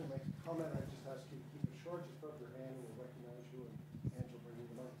question, make a comment, I just ask you to keep it short. Just put up your hand and we'll recognize you, and Ange will bring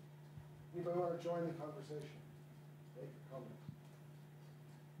you the mic. Anybody want to join the conversation? Make a comment.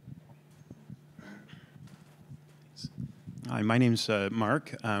 Hi, my name's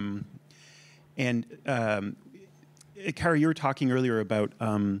Mark. Cara, you were talking earlier about,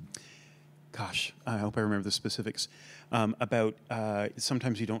 gosh, I hope I remember the specifics, about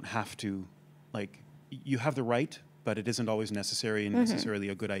sometimes you don't have to, like, you have the right, but it isn't always necessary and necessarily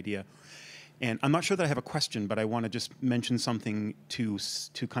a good idea. And I'm not sure that I have a question, but I want to just mention something to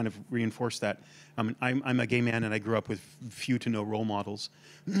kind of reinforce that. I'm a gay man, and I grew up with few to no role models.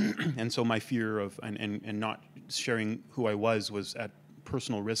 And so my fear of and not sharing who I was at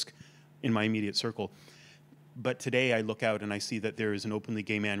personal risk in my immediate circle. But today I look out and I see that there is an openly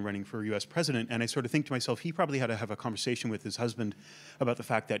gay man running for US president, and I sort of think to myself, he probably had to have a conversation with his husband about the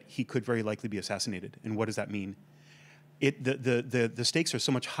fact that he could very likely be assassinated, and what does that mean? The stakes are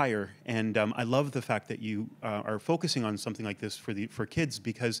so much higher, and I love the fact that you are focusing on something like this for kids,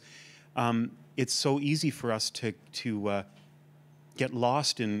 because it's so easy for us to get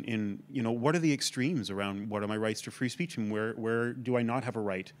lost in what are the extremes around what are my rights to free speech, and where do I not have a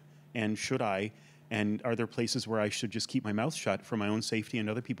right, and should I? And are there places where I should just keep my mouth shut for my own safety and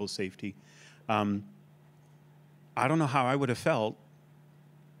other people's safety? I don't know how I would have felt,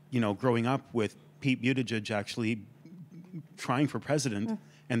 growing up with Pete Buttigieg actually trying for president,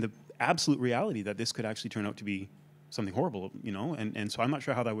 and the absolute reality that this could actually turn out to be something horrible, and so I'm not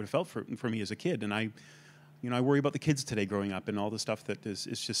sure how that would have felt for me as a kid. And I worry about the kids today growing up and all the stuff that is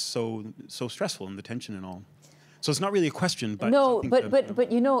just so stressful, and the tension and all. So it's not really a question, but no, but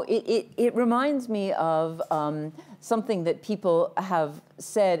it reminds me of something that people have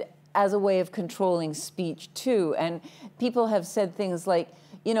said as a way of controlling speech too, and people have said things like,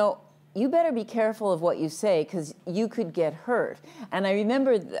 you better be careful of what you say because you could get hurt. And I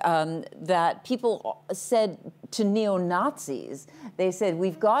remember that people said to neo-Nazis, they said,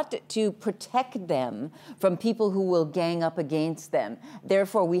 we've got to protect them from people who will gang up against them.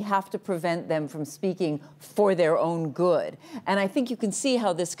 Therefore, we have to prevent them from speaking for their own good. And I think you can see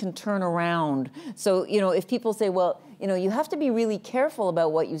how this can turn around. So, if people say, well, you have to be really careful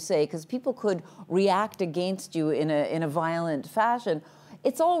about what you say because people could react against you in a violent fashion.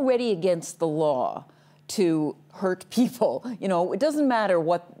 It's already against the law to hurt people. It doesn't matter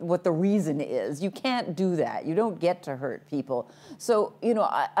what the reason is. You can't do that. You don't get to hurt people. So,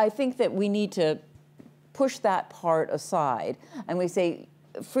 I think that we need to push that part aside, and we say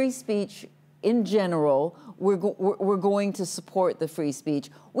free speech in general, we're going to support the free speech.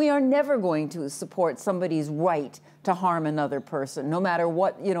 We are never going to support somebody's right to harm another person, no matter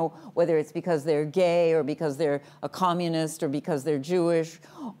what, whether it's because they're gay or because they're a communist or because they're Jewish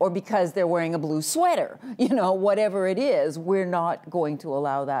or because they're wearing a blue sweater, whatever it is, we're not going to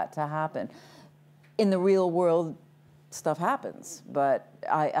allow that to happen. In the real world, stuff happens, but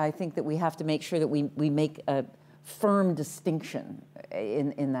I think that we have to make sure that we make a firm distinction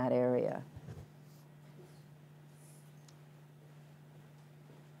in that area.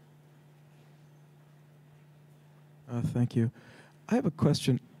 Thank you. I have a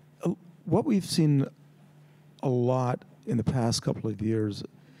question. What we've seen a lot in the past couple of years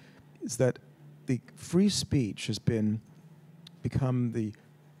is that the free speech has become the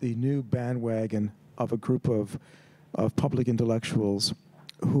new bandwagon of a group of public intellectuals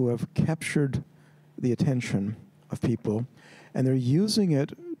who have captured the attention of people, and they're using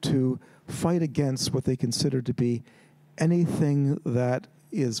it to fight against what they consider to be anything that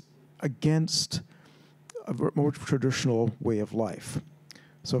is against a more traditional way of life.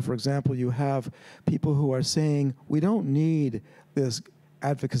 So, for example, you have people who are saying, we don't need this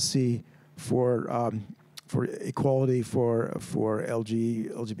advocacy for equality for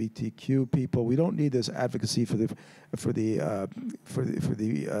LGBTQ people. We don't need this advocacy for the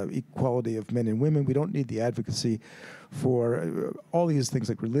equality of men and women. We don't need the advocacy for all these things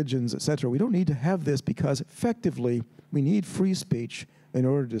like religions, etc. We don't need to have this because effectively we need free speech in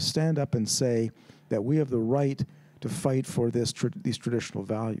order to stand up and say that we have the right to fight for these traditional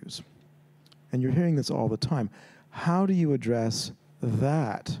values. And you're hearing this all the time. How do you address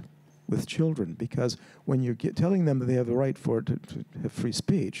that with children? Because when you're telling them that they have the right to have free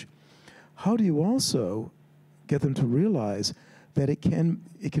speech, how do you also get them to realize that it can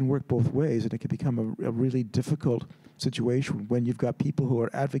work both ways, and it can become a really difficult situation when you've got people who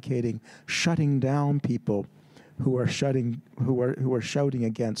are advocating shutting down people who are shouting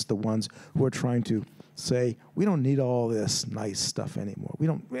against the ones who are trying to say, we don't need all this nice stuff anymore. We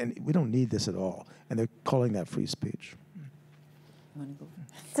don't need this at all, and they're calling that free speech.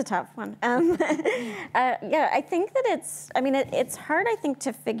 It's a tough one. Yeah, I think that it's hard, I think,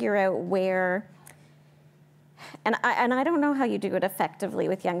 to figure out where, and I don't know how you do it effectively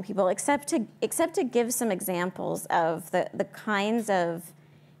with young people, except to give some examples of the kinds of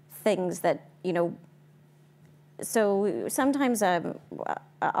things that, so sometimes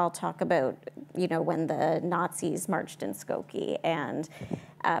I'll talk about, when the Nazis marched in Skokie, and,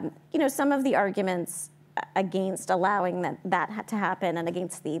 some of the arguments against allowing that to happen, and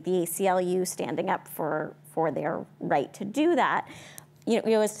against the ACLU standing up for their right to do that,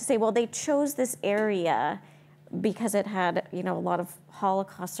 is to say, well, they chose this area because it had, a lot of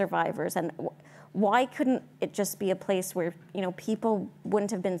Holocaust survivors, and why couldn't it just be a place where, people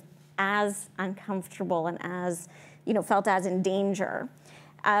wouldn't have been as uncomfortable and as, felt as in danger?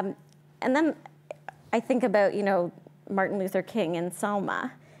 And then I think about, you know, Martin Luther King in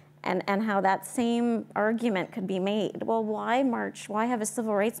Selma, and how that same argument could be made. Well, why march? Why have a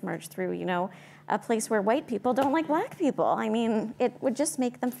civil rights march through, you know, a place where white people don't like black people? I mean, it would just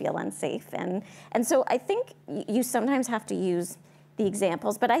make them feel unsafe. And so I think you sometimes have to use the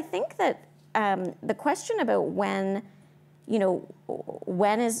examples, but I think that the question about when, you know,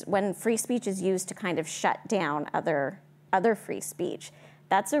 when free speech is used to kind of shut down other free speech,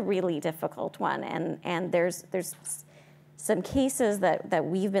 that's a really difficult one. And there's some cases that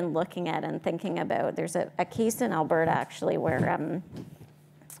we've been looking at and thinking about. There's a case in Alberta, actually, where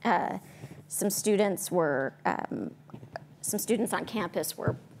some students on campus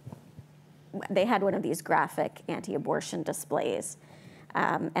they had one of these graphic anti-abortion displays.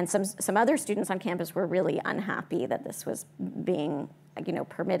 And some other students on campus were really unhappy that this was being, you know,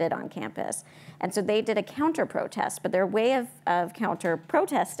 permitted on campus. And so they did a counter-protest, but their way of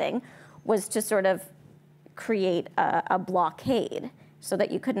counter-protesting was to sort of create a blockade so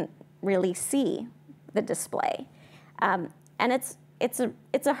that you couldn't really see the display. And it's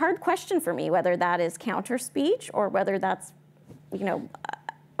a hard question for me whether that is counter speech or whether that's, you know,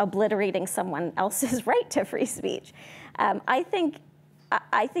 obliterating someone else's right to free speech. I think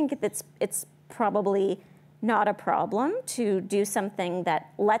it's probably not a problem to do something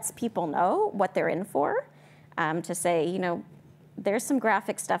that lets people know what they're in for, to say, you know, there's some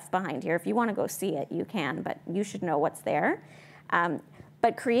graphic stuff behind here. If you want to go see it, you can, but you should know what's there.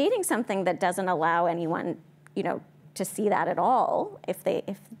 But creating something that doesn't allow anyone, you know, to see that at all, if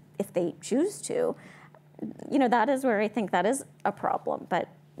they choose to, you know, that is where I think that is a problem. But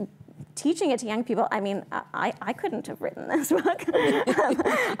teaching it to young people, I mean, I couldn't have written this book.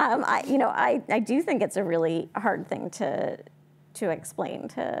 I do think it's a really hard thing to explain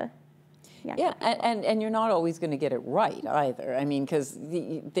to young people. And you're not always going to get it right either. I mean, because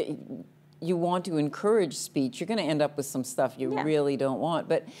you want to encourage speech, you're going to end up with some stuff you really don't want.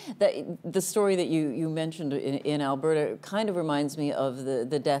 But the story that you mentioned in Alberta kind of reminds me of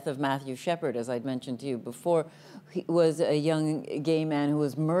the death of Matthew Shepard, as I'd mentioned to you before. He was a young gay man who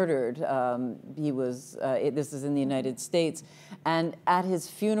was murdered. This is in the United States. And at his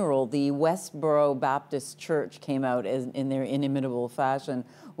funeral, the Westboro Baptist Church came out in their inimitable fashion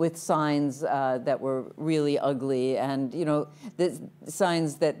with signs that were really ugly, and, you know, the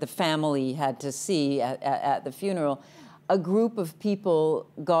signs that the family had to see at the funeral. A group of people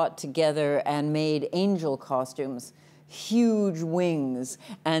got together and made angel costumes, huge wings,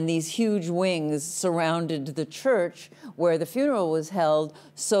 and these huge wings surrounded the church where the funeral was held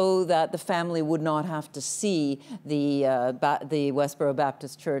so that the family would not have to see the Westboro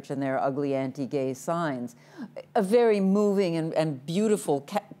Baptist Church and their ugly anti-gay signs. A very moving and beautiful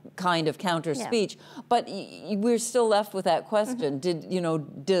kind of counter speech, but we're still left with that question.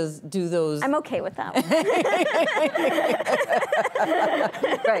 Mm-hmm. Do those? I'm okay with that one.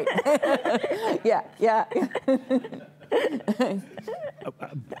 Right. Yeah.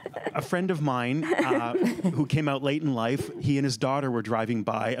 A friend of mine who came out late in life, he and his daughter were driving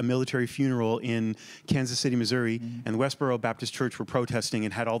by a military funeral in Kansas City, Missouri, and the Westboro Baptist Church were protesting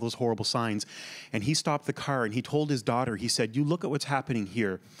and had all those horrible signs. And he stopped the car and he told his daughter, he said, "You look at what's happening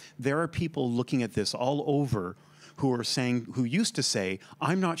here. There are people looking at this all over who used to say,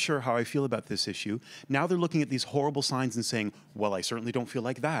 I'm not sure how I feel about this issue. Now they're looking at these horrible signs and saying, well, I certainly don't feel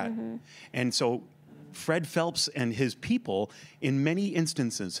like that." Mm-hmm. And so Fred Phelps and his people, in many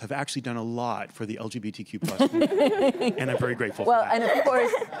instances, have actually done a lot for the LGBTQ+, and I'm very grateful for that. And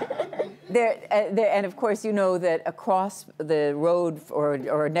of course, you know that across the road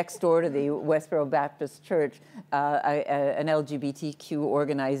or next door to the Westboro Baptist Church, an LGBTQ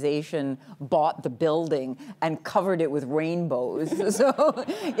organization bought the building and covered it with rainbows. So,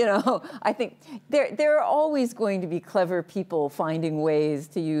 you know, I think there are always going to be clever people finding ways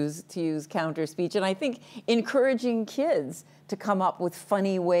to use counter speech, and I think encouraging kids to come up with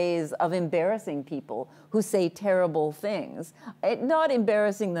funny ways of embarrassing people who say terrible things. Not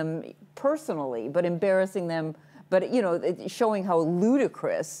embarrassing them personally, but embarrassing them, but, you know, showing how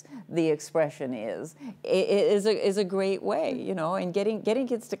ludicrous the expression is a great way, you know, and getting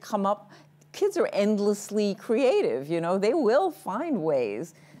kids to come up. Kids are endlessly creative, you know. They will find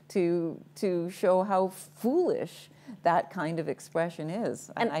ways to show how foolish that kind of expression is.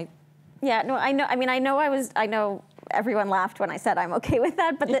 And yeah, no, I know. I mean, I know everyone laughed when I said I'm okay with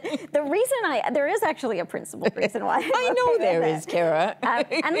that, but the reason there is actually a principled reason why I know there is, Cara.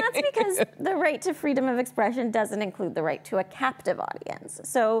 And that's because the right to freedom of expression doesn't include the right to a captive audience.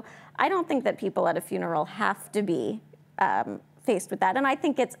 So I don't think that people at a funeral have to be faced with that. And I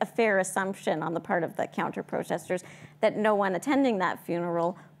think it's a fair assumption on the part of the counter-protesters that no one attending that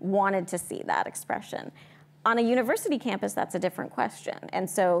funeral wanted to see that expression. On a university campus, that's a different question. And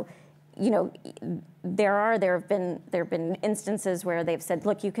so, you know, there have been instances where they've said,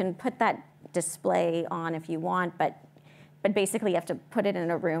 look, you can put that display on if you want, but basically you have to put it in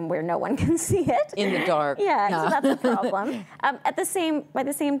a room where no one can see it. In the dark. Yeah, so that's a problem. By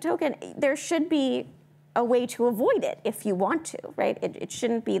the same token, there should be a way to avoid it if you want to, right? It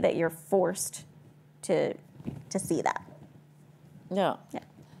shouldn't be that you're forced to see that. Yeah. Yeah.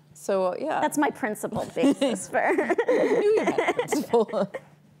 So, yeah. That's my principled basis for. Principle.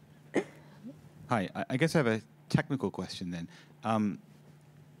 Hi, I guess I have a technical question then.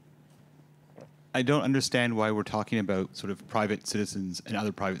 I don't understand why we're talking about sort of private citizens and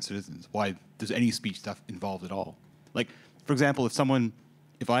other private citizens, why there's any speech stuff involved at all. Like, for example,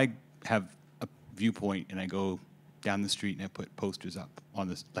 if I have a viewpoint and I go down the street and I put posters up on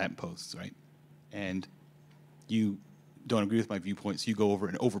the lampposts, right? And you don't agree with my viewpoint, so you go over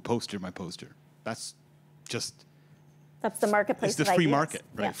and over-poster my poster. That's just... That's the marketplace. It's the of free ideas. market,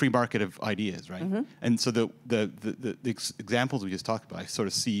 right? Yeah. Free market of ideas, right? Mm-hmm. And so the examples we just talked about, I sort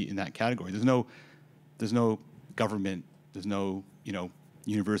of see in that category. There's no government, there's no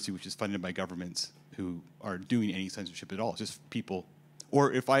university which is funded by governments who are doing any censorship at all. It's just people.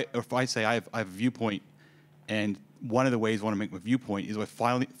 Or if I say I have a viewpoint, and one of the ways I want to make my viewpoint is by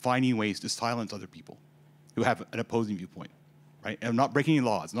finding ways to silence other people who have an opposing viewpoint, right? And I'm not breaking any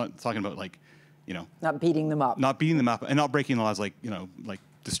laws. I'm not talking about Not beating them up. not beating them up, and not breaking laws like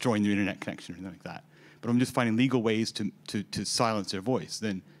destroying their internet connection or anything like that. But I'm just finding legal ways to silence their voice.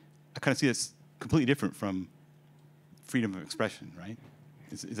 Then I kind of see that's completely different from freedom of expression, right?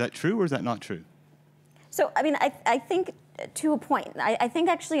 Is that true or is that not true? So I mean, I think to a point. I think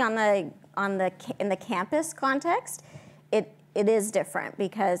actually in the campus context, it is different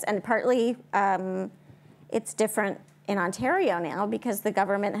because, and partly it's different in Ontario now because the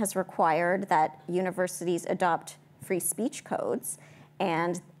government has required that universities adopt free speech codes,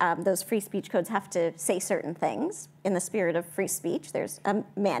 and those free speech codes have to say certain things in the spirit of free speech. There's a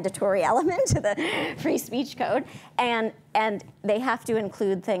mandatory element to the free speech code, and they have to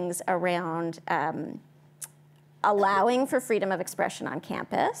include things around allowing for freedom of expression on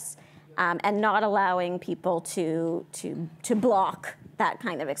campus, and not allowing people to block that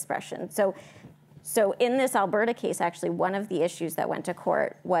kind of expression. So in this Alberta case, actually, one of the issues that went to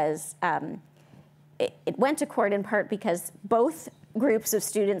court was, it went to court in part because both groups of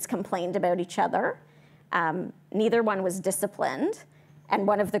students complained about each other. Neither one was disciplined, and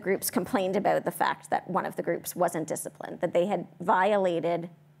one of the groups complained about the fact that one of the groups wasn't disciplined, that they had violated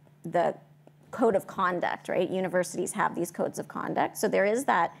the code of conduct, right? Universities have these codes of conduct. So there is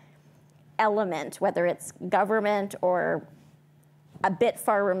that element, whether it's government or a bit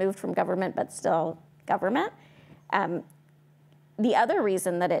far removed from government, but still government. The other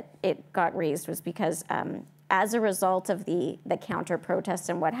reason that it got raised was because as a result of the counter-protests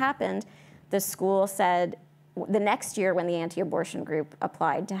and what happened, the school said, the next year when the anti-abortion group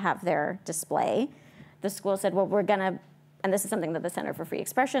applied to have their display, the school said, well, we're gonna, and this is something that the Center for Free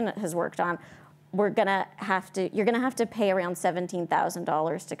Expression has worked on, you're gonna have to pay around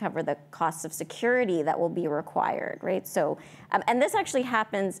 $17,000 to cover the costs of security that will be required, right? So, and this actually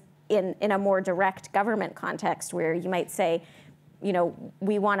happens in a more direct government context where you might say,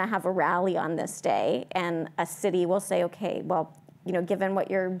 we wanna have a rally on this day, and a city will say, okay, well, given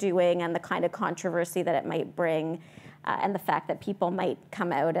what you're doing and the kind of controversy that it might bring, and the fact that people might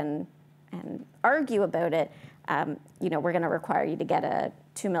come out and argue about it, we're gonna require you to get a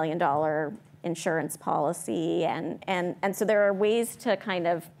 $2 million insurance policy, and so there are ways to kind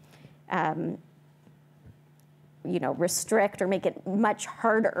of restrict or make it much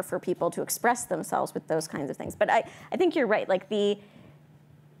harder for people to express themselves with those kinds of things. But I think you're right. Like the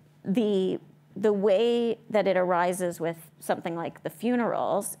way that it arises with something like the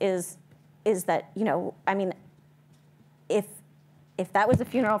funerals is that if that was a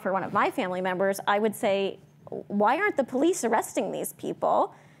funeral for one of my family members, I would say, why aren't the police arresting these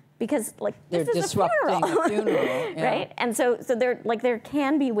people? Because they're this is disrupting a funeral, yeah. right? And so there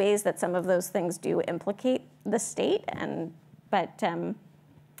can be ways that some of those things do implicate the state, but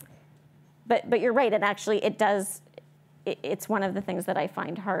you're right. And actually, it does. It's one of the things that I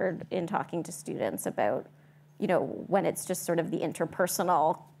find hard in talking to students about, when it's just sort of the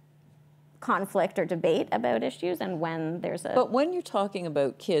interpersonal conflict or debate about issues and when there's a... But when you're talking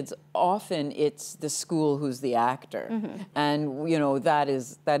about kids, often it's the school who's the actor. And, you know, that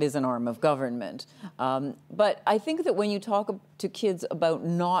is an arm of government. But I think that when you talk to kids about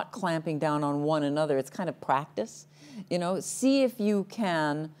not clamping down on one another, it's kind of practice. You know, see if you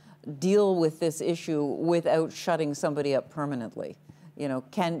can deal with this issue without shutting somebody up permanently. You know,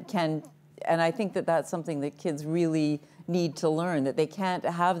 and I think that that's something that kids really need to learn, that they can't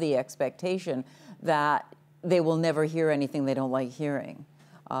have the expectation that they will never hear anything they don't like hearing.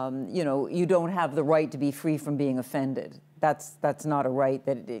 You know, you don't have the right to be free from being offended. That's not a right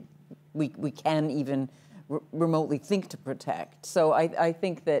that we can even remotely think to protect. So I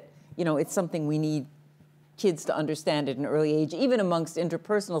think that, you know, it's something we need kids to understand at an early age, even amongst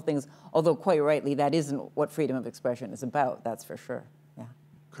interpersonal things, although quite rightly, that isn't what freedom of expression is about, that's for sure. Yeah.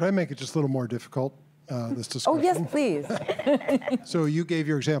 Could I make it just a little more difficult, this discussion? Oh, yes, please. So you gave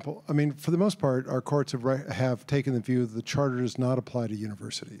your example. I mean, for the most part, our courts have taken the view that the charter does not apply to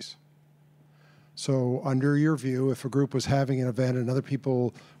universities. So under your view, if a group was having an event and other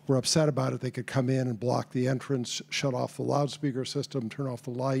people were upset about it, they could come in and block the entrance, shut off the loudspeaker system, turn off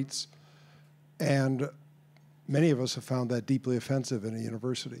the lights. And many of us have found that deeply offensive in a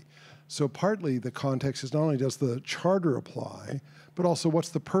university. So partly the context is not only does the charter apply, but also what's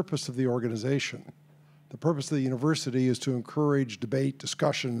the purpose of the organization? The purpose of the university is to encourage debate,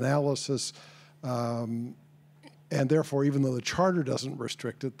 discussion, analysis, and therefore, even though the charter doesn't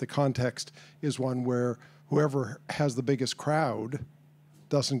restrict it, the context is one where whoever has the biggest crowd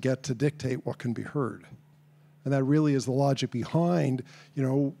doesn't get to dictate what can be heard. And that really is the logic behind, you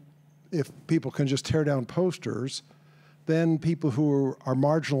know, if people can just tear down posters, then people who are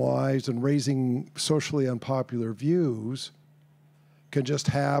marginalized and raising socially unpopular views can just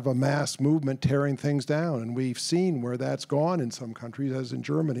have a mass movement tearing things down. And we've seen where that's gone in some countries, as in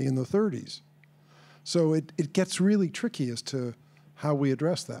Germany in the 30s. So it gets really tricky as to how we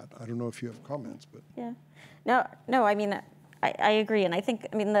address that. I don't know if you have comments, but. Yeah. No, I mean, I agree. And I think,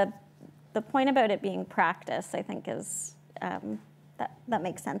 I mean, the point about it being practice, I think is, that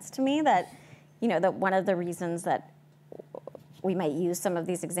makes sense to me, that, you know, that one of the reasons that we might use some of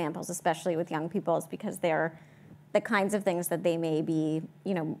these examples, especially with young people, is because they're the kinds of things that they may be,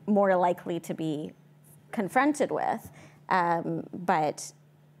 you know, more likely to be confronted with, and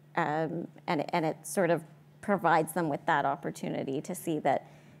it sort of provides them with that opportunity to see that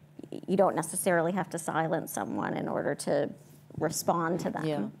you don't necessarily have to silence someone in order to respond to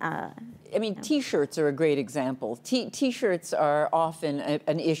them. Yeah. I mean, T-shirts are a great example. T-shirts are often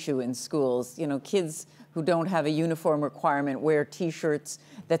an issue in schools. You know, kids who don't have a uniform requirement wear T-shirts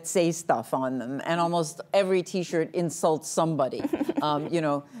that say stuff on them, and almost every T-shirt insults somebody. You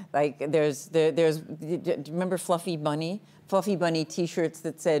know, like there's remember Fluffy Bunny? Fluffy Bunny T-shirts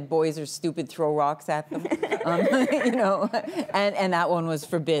that said "Boys are stupid, throw rocks at them," you know, and that one was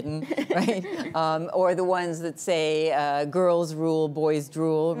forbidden, right? Or the ones that say "Girls rule, boys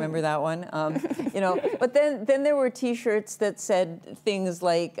drool." Remember that one? You know, but then there were T-shirts that said things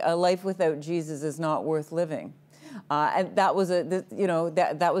like "Life without Jesus is not worth living," and that was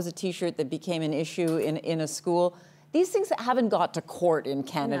that was a T-shirt that became an issue in a school. These things haven't got to court in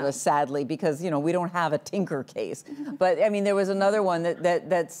Canada, sadly, because, you know, we don't have a Tinker case. But, I mean, there was another one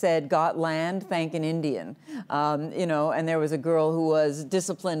that said, "Got land, thank an Indian," you know, and there was a girl who was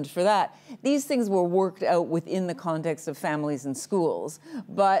disciplined for that. These things were worked out within the context of families and schools.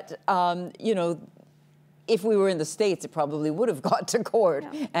 But, you know, if we were in the States, it probably would have got to court,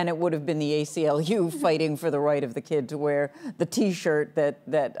 and it would have been the ACLU fighting for the right of the kid to wear the T-shirt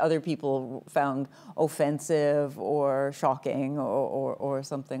that other people found offensive or shocking or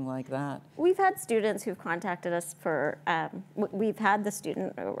something like that. We've had students who've contacted us for, we've had the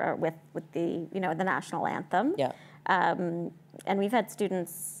student with the, you know, the national anthem. Yeah. And we've had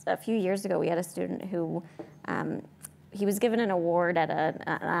students, a few years ago, we had a student who, he was given an award at an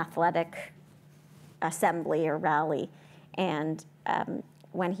athletic assembly or rally, and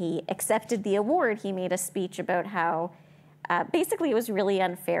when he accepted the award, he made a speech about how basically it was really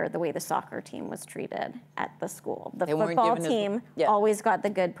unfair the way the soccer team was treated at the school. The football team always got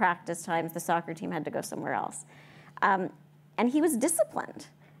the good practice times, the soccer team had to go somewhere else. And he was disciplined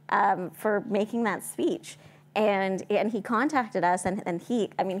for making that speech. And he contacted us, and he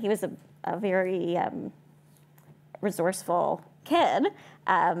was a very resourceful kid,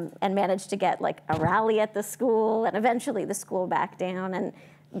 and managed to get like a rally at the school, and eventually the school backed down. And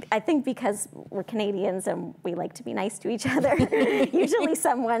I think because we're Canadians and we like to be nice to each other, usually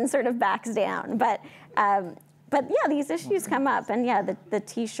someone sort of backs down. But yeah, these issues come up, and yeah, the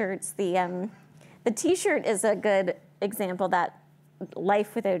T-shirts, the T-shirt is a good example that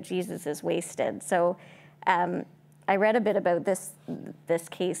life without Jesus is wasted. So I read a bit about this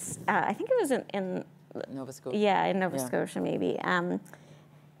case. I think it was in Nova Scotia. Yeah, in Nova Scotia maybe.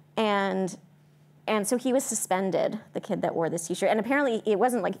 And so he was suspended, the kid that wore this T-shirt. And apparently it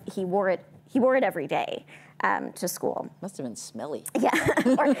wasn't like he wore it every day to school. Must have been smelly. Yeah,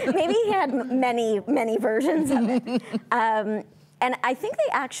 or maybe he had many versions of it. And I think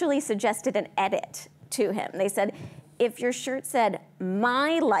they actually suggested an edit to him. They said, if your shirt said,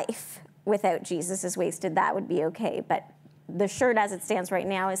 "My life without Jesus is wasted," that would be okay. But the shirt as it stands right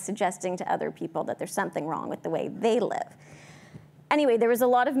now is suggesting to other people that there's something wrong with the way they live. Anyway, there was a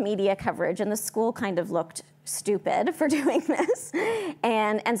lot of media coverage, and the school kind of looked stupid for doing this.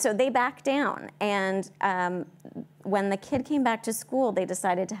 And so they backed down. And when the kid came back to school, they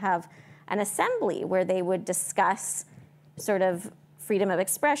decided to have an assembly where they would discuss sort of freedom of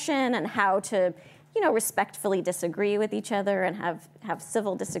expression and how to, respectfully disagree with each other and have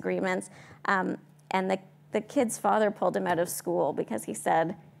civil disagreements. And the kid's father pulled him out of school because he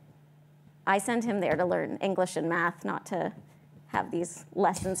said, I sent him there to learn English and math, not to have these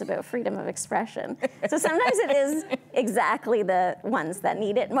lessons about freedom of expression. So sometimes it is exactly the ones that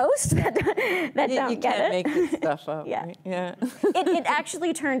need it most that don't get it. You can't make this stuff up. Yeah. Right? Yeah. It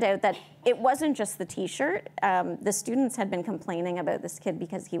actually turned out that it wasn't just the T-shirt. The students had been complaining about this kid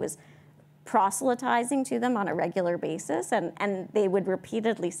because he was proselytizing to them on a regular basis, and they would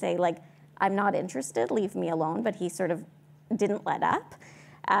repeatedly say, like, I'm not interested, leave me alone, but he sort of didn't let up.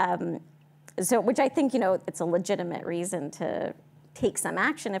 So, which I think, it's a legitimate reason to take some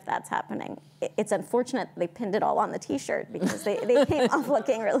action if that's happening. It's unfortunate they pinned it all on the T-shirt because they came off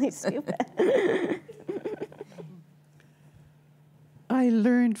looking really stupid. I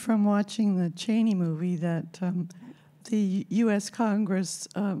learned from watching the Cheney movie that the U.S. Congress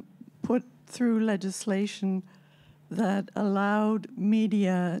put through legislation that allowed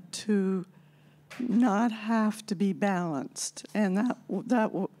media to not have to be balanced, and that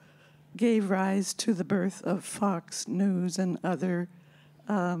gave rise to the birth of Fox News and other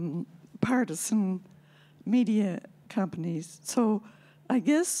partisan media companies. So I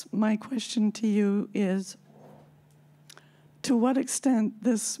guess my question to you is, to what extent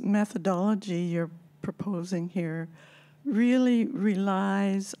this methodology you're proposing here really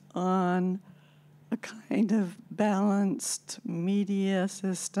relies on a kind of balanced media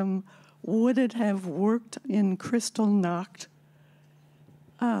system? Would it have worked in Kristallnacht?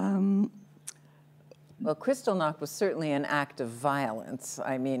 Well, Kristallnacht was certainly an act of violence.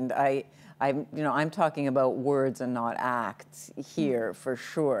 I mean, I'm talking about words and not acts here for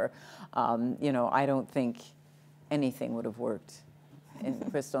sure. I don't think anything would have worked in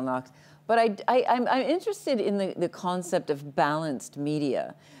Kristallnacht. But I'm interested in the concept of balanced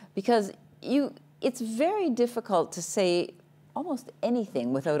media, because it's very difficult to say almost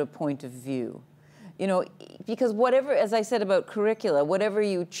anything without a point of view. Because whatever, as I said about curricula, whatever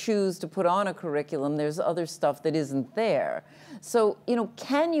you choose to put on a curriculum, there's other stuff that isn't there. So,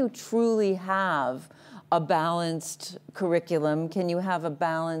 can you truly have a balanced curriculum? Can you have a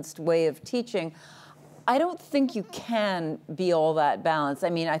balanced way of teaching? I don't think you can be all that balanced. I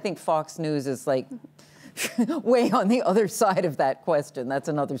mean, I think Fox News is like way on the other side of that question. That's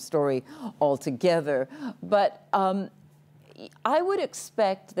another story altogether. But I would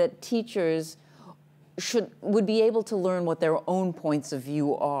expect that teachers would be able to learn what their own points of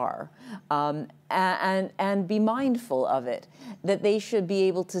view are, and be mindful of it, that they should be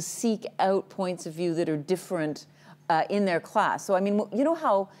able to seek out points of view that are different in their class. So, I mean, you know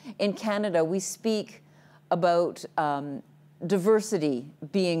how in Canada we speak about diversity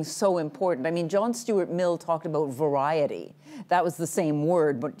being so important. I mean, John Stuart Mill talked about variety. That was the same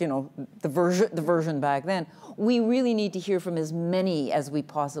word, but the version back then. We really need to hear from as many as we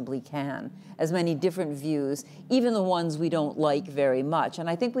possibly can, as many different views, even the ones we don't like very much. And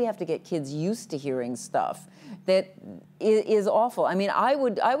I think we have to get kids used to hearing stuff that is awful. I mean, I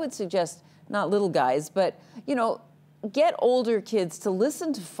would suggest, not little guys, but get older kids to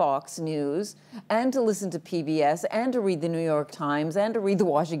listen to Fox News and to listen to PBS and to read the New York Times and to read the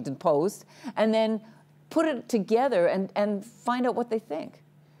Washington Post, and then put it together and find out what they think.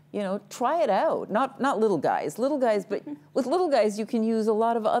 Try it out. Not little guys. Little guys, but with little guys you can use a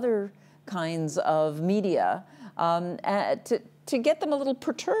lot of other kinds of media to get them a little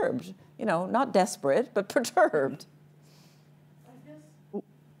perturbed. Not desperate, but perturbed. I guess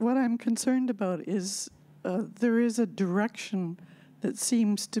what I'm concerned about is there is a direction that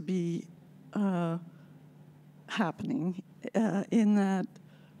seems to be happening in that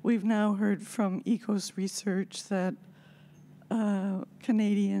we've now heard from ECOS research that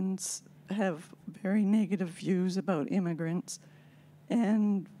Canadians have very negative views about immigrants,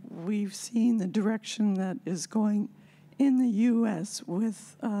 and we've seen the direction that is going in the U.S.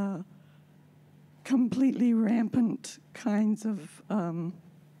 with completely rampant kinds of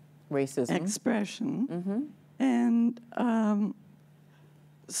Racism. expression. And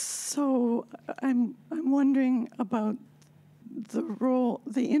so I'm wondering about the role,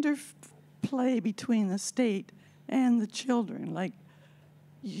 the interplay between the state and the children. Like,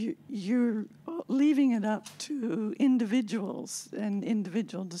 you're leaving it up to individuals and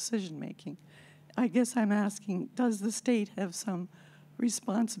individual decision making. I guess I'm asking, does the state have some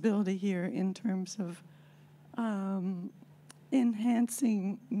responsibility here in terms of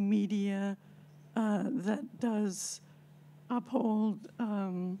enhancing media that does uphold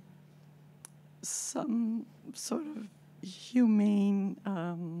some sort of humane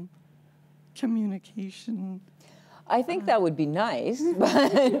communication? I think that would be nice,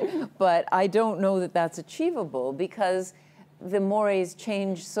 but I don't know that that's achievable because the mores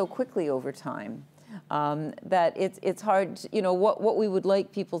change so quickly over time that it's hard, what we would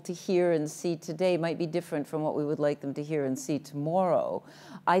like people to hear and see today might be different from what we would like them to hear and see tomorrow.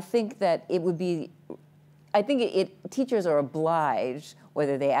 I think that it would be, teachers are obliged,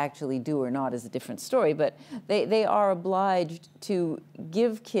 whether they actually do or not is a different story, but they are obliged to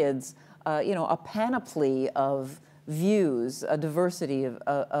give kids, a panoply of views, a diversity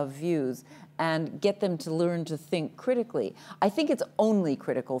of views, and get them to learn to think critically. I think it's only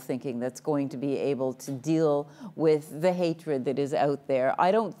critical thinking that's going to be able to deal with the hatred that is out there.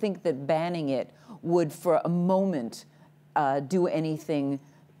 I don't think that banning it would for a moment do anything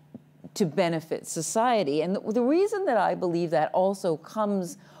to benefit society. And the reason that I believe that also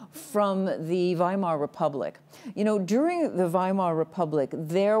comes from the Weimar Republic. During the Weimar Republic,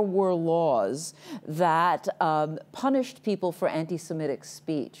 there were laws that punished people for anti-Semitic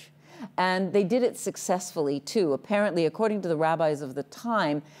speech. And they did it successfully, too. Apparently, according to the rabbis of the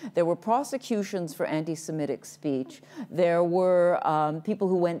time, there were prosecutions for anti-Semitic speech. There were people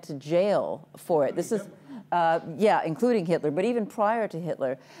who went to jail for it. This is... including Hitler, but even prior to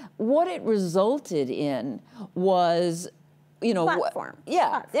Hitler. What it resulted in was, Platform.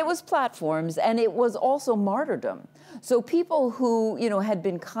 It was platforms, and it was also martyrdom. So people who, had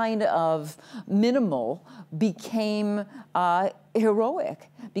been kind of minimal became heroic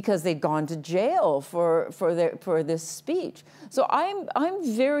because they'd gone to jail for this speech. So I'm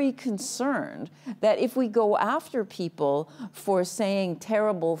very concerned that if we go after people for saying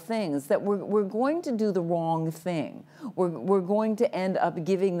terrible things, that we're going to do the wrong thing. We're going to end up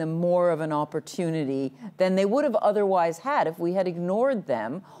giving them more of an opportunity than they would have otherwise had if we had ignored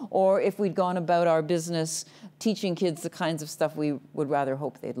them, or if we'd gone about our business teaching kids the kinds of stuff we would rather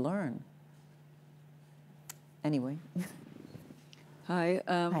hope they'd learn. Anyway. Hi.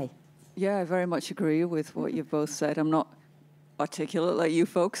 Hi. Yeah, I very much agree with what you've both said. I'm not articulate like you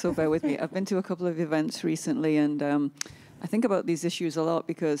folks, so bear with me. I've been to a couple of events recently, and I think about these issues a lot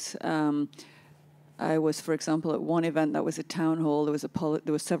because I was, for example, at one event that was a town hall.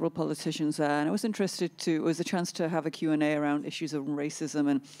 There were several politicians there, and I was interested to. It was a chance to have a Q&A around issues of racism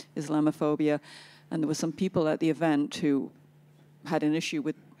and Islamophobia, and there were some people at the event who had an issue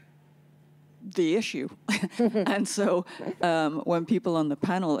with the issue. And so when people on the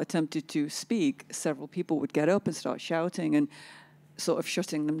panel attempted to speak, several people would get up and start shouting and sort of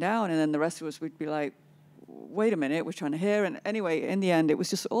shutting them down. And then the rest of us would be like, wait a minute, we're trying to hear. And anyway, in the end, it was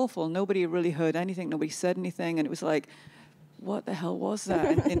just awful. Nobody really heard anything. Nobody said anything. And it was like, what the hell was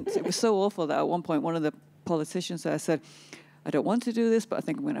that? And it was so awful that at one point, one of the politicians there said, I don't want to do this, but I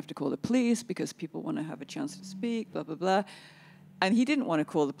think I'm going to have to call the police because people want to have a chance to speak, blah, blah, blah. And he didn't want to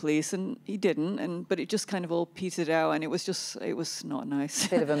call the police, and he didn't, but it just kind of all petered out, and it was not nice.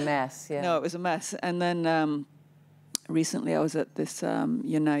 Bit of a mess, yeah. No, it was a mess. And then recently I was at this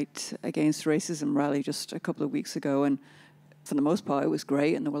Unite Against Racism rally just a couple of weeks ago, and for the most part it was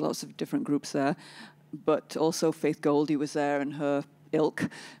great, and there were lots of different groups there. But also Faith Goldie was there and her ilk,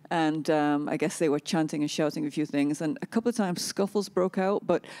 and I guess they were chanting and shouting a few things, and a couple of times scuffles broke out,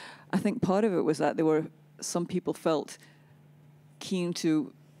 but I think part of it was that some people felt keen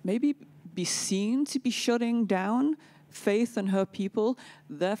to maybe be seen to be shutting down Faith and her people.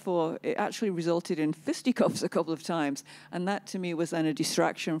 Therefore, it actually resulted in fisticuffs a couple of times. And that, to me, was then a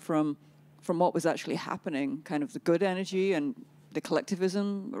distraction from what was actually happening, kind of the good energy and the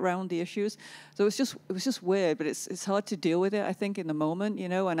collectivism around the issues. So it was just weird, but it's hard to deal with it, I think, in the moment,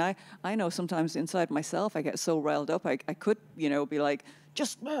 and I know sometimes inside myself I get so riled up, I could, be like,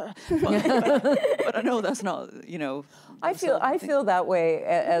 just, but I know that's not, I feel that way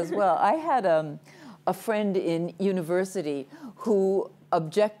as well. I had a friend in university who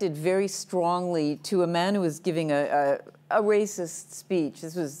objected very strongly to a man who was giving a a racist speech.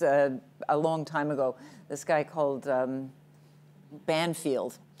 This was a long time ago. This guy called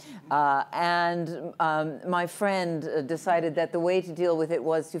Banfield. And my friend decided that the way to deal with it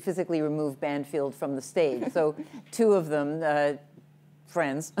was to physically remove Banfield from the stage. So two of them,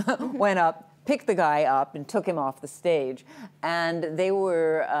 friends, went up, picked the guy up and took him off the stage. And they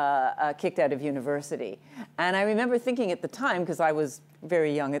were kicked out of university. And I remember thinking at the time, because I was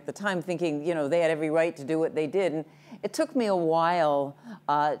very young at the time, thinking, you know, they had every right to do what they did. And it took me a while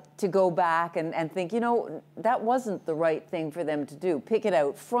to go back and think, you know, that wasn't the right thing for them to do. Pick it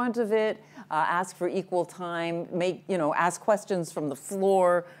out front of it, ask for equal time, ask questions from the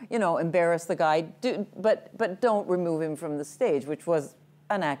floor, embarrass the guy, but don't remove him from the stage, which was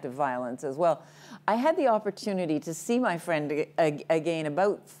an act of violence as well. I had the opportunity to see my friend again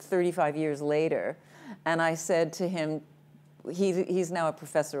about 35 years later, and I said to him, he's now a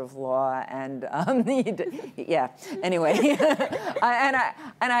professor of law, and yeah. Anyway,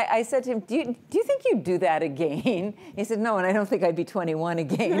 I said to him, "Do you think you'd do that again?" He said, "No, and I don't think I'd be 21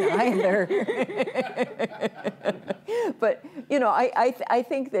 again either." But I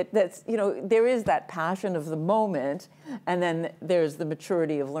think that's there is that passion of the moment, and then there's the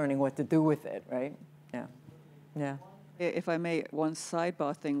maturity of learning what to do with it, right? Yeah, yeah. If I may, one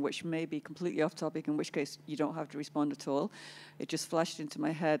sidebar thing, which may be completely off topic, in which case you don't have to respond at all. It just flashed into my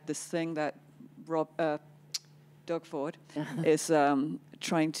head, this thing that Doug Ford is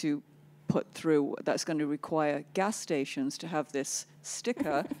trying to put through, that's going to require gas stations to have this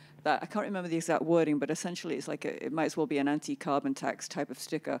sticker that, I can't remember the exact wording, but essentially it's like it might as well be an anti-carbon tax type of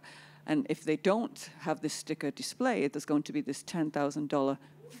sticker. And if they don't have this sticker displayed, there's going to be this $10,000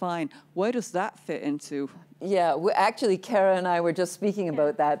 fine. Where does that fit into? Yeah, actually, Cara and I were just speaking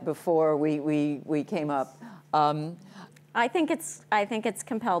about that before we came up. I think it's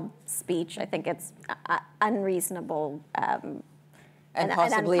compelled speech. I think it's unreasonable and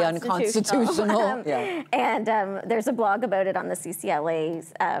possibly unconstitutional. Yeah. And there's a blog about it on the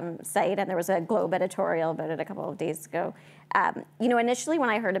CCLA's site, and there was a Globe editorial about it a couple of days ago. Initially when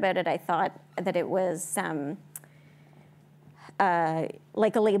I heard about it, I thought that it was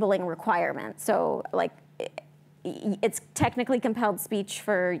like a labeling requirement. So like it's technically compelled speech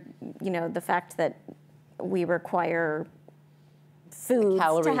for, the fact that we require foods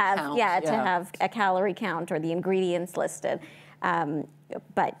to have, to have a calorie count or the ingredients listed.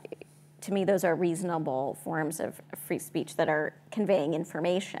 But to me, those are reasonable forms of free speech that are conveying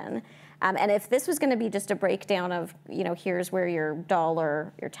information. And if this was going to be just a breakdown of, here's where your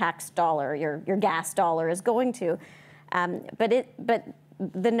dollar, your tax dollar, your gas dollar is going to, but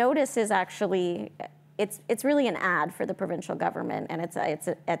the notice is actually, it's really an ad for the provincial government, and it's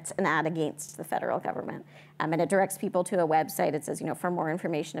an ad against the federal government. And it directs people to a website. It says, for more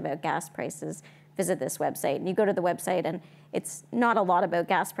information about gas prices, visit this website. And you go to the website, and it's not a lot about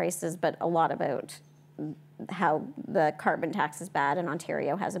gas prices, but a lot about how the carbon tax is bad and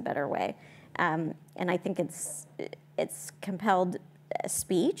Ontario has a better way. And I think it's compelled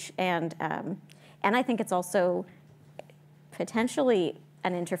speech, and I think it's also potentially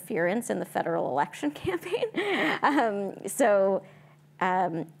an interference in the federal election campaign.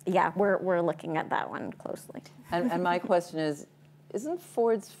 We're looking at that one closely. And my question is, isn't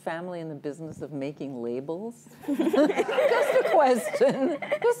Ford's family in the business of making labels? Just a question.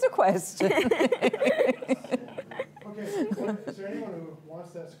 Just a question. Okay, is there anyone who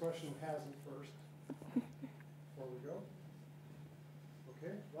wants that question who hasn't first? Before we go?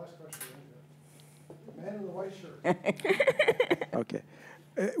 Okay, last question. The man in the white shirt. Okay.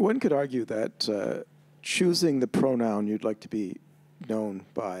 One could argue that choosing the pronoun you'd like to be known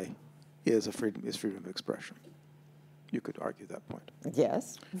by is freedom of expression. You could argue that point.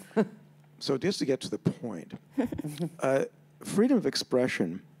 Yes. So just to get to the point, freedom of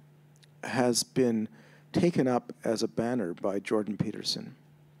expression has been taken up as a banner by Jordan Peterson,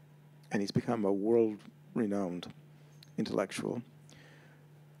 and he's become a world-renowned intellectual.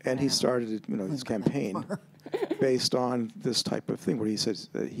 And he started, his campaign based on this type of thing, where he says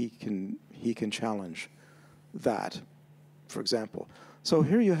that he can challenge that, for example. So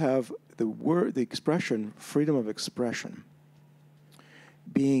here you have the expression freedom of expression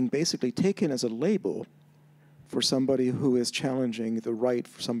being basically taken as a label for somebody who is challenging the right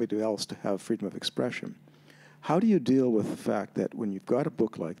for somebody else to have freedom of expression. How do you deal with the fact that when you've got a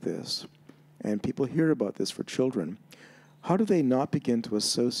book like this and people hear about this for children, how do they not begin to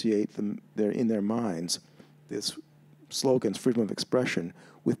associate in their minds this slogans, freedom of expression,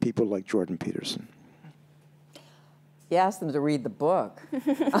 with people like Jordan Peterson? You ask them to read the book.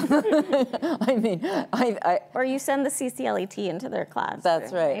 I mean, Or you send the CCLET into their class.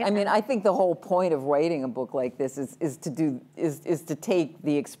 That's right. I mean, I think the whole point of writing a book like this is to take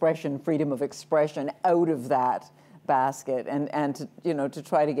the expression, freedom of expression, out of that basket, and to, you know, to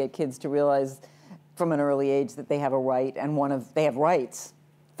try to get kids to realize from an early age that they have a right, and they have rights,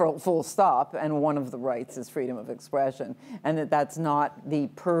 full stop, and one of the rights is freedom of expression, and that's not the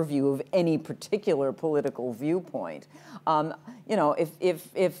purview of any particular political viewpoint. You know,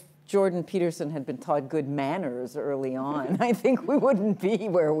 if Jordan Peterson had been taught good manners early on, I think we wouldn't be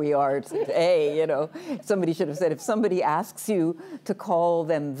where we are today, you know. Somebody should have said, if somebody asks you to call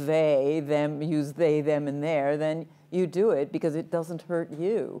them they, them, use they, them, and their, then you do it because it doesn't hurt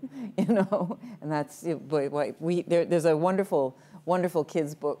you, you know. And that's, there's a wonderful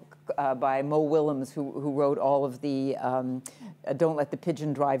kids book by Mo Willems, who wrote all of the Don't Let the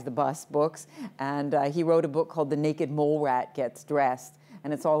Pigeon Drive the Bus books. And he wrote a book called The Naked Mole Rat Gets Dressed.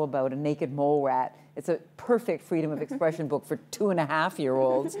 And it's all about a naked mole rat. It's a perfect freedom of expression book for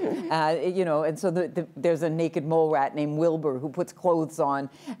 2.5-year-olds. You know, and so there's a naked mole rat named Wilbur who puts clothes on,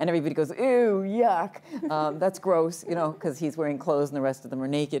 and everybody goes, ew, yuck. That's gross, you know, because he's wearing clothes and the rest of them are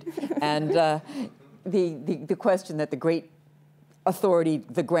naked. And the question that the great authority,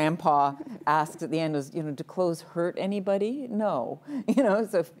 the grandpa, asked at the end was, you know, do clothes hurt anybody? No. You know,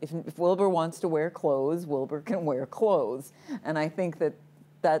 so if Wilbur wants to wear clothes, Wilbur can wear clothes. And I think that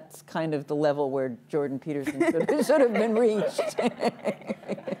that's kind of the level where Jordan Peterson should have been reached.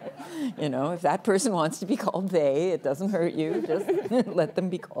 You know, if that person wants to be called they, it doesn't hurt you. Just let them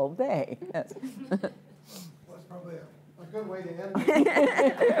be called they. Yes. Well, that's probably a good way to end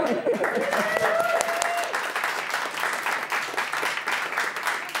it.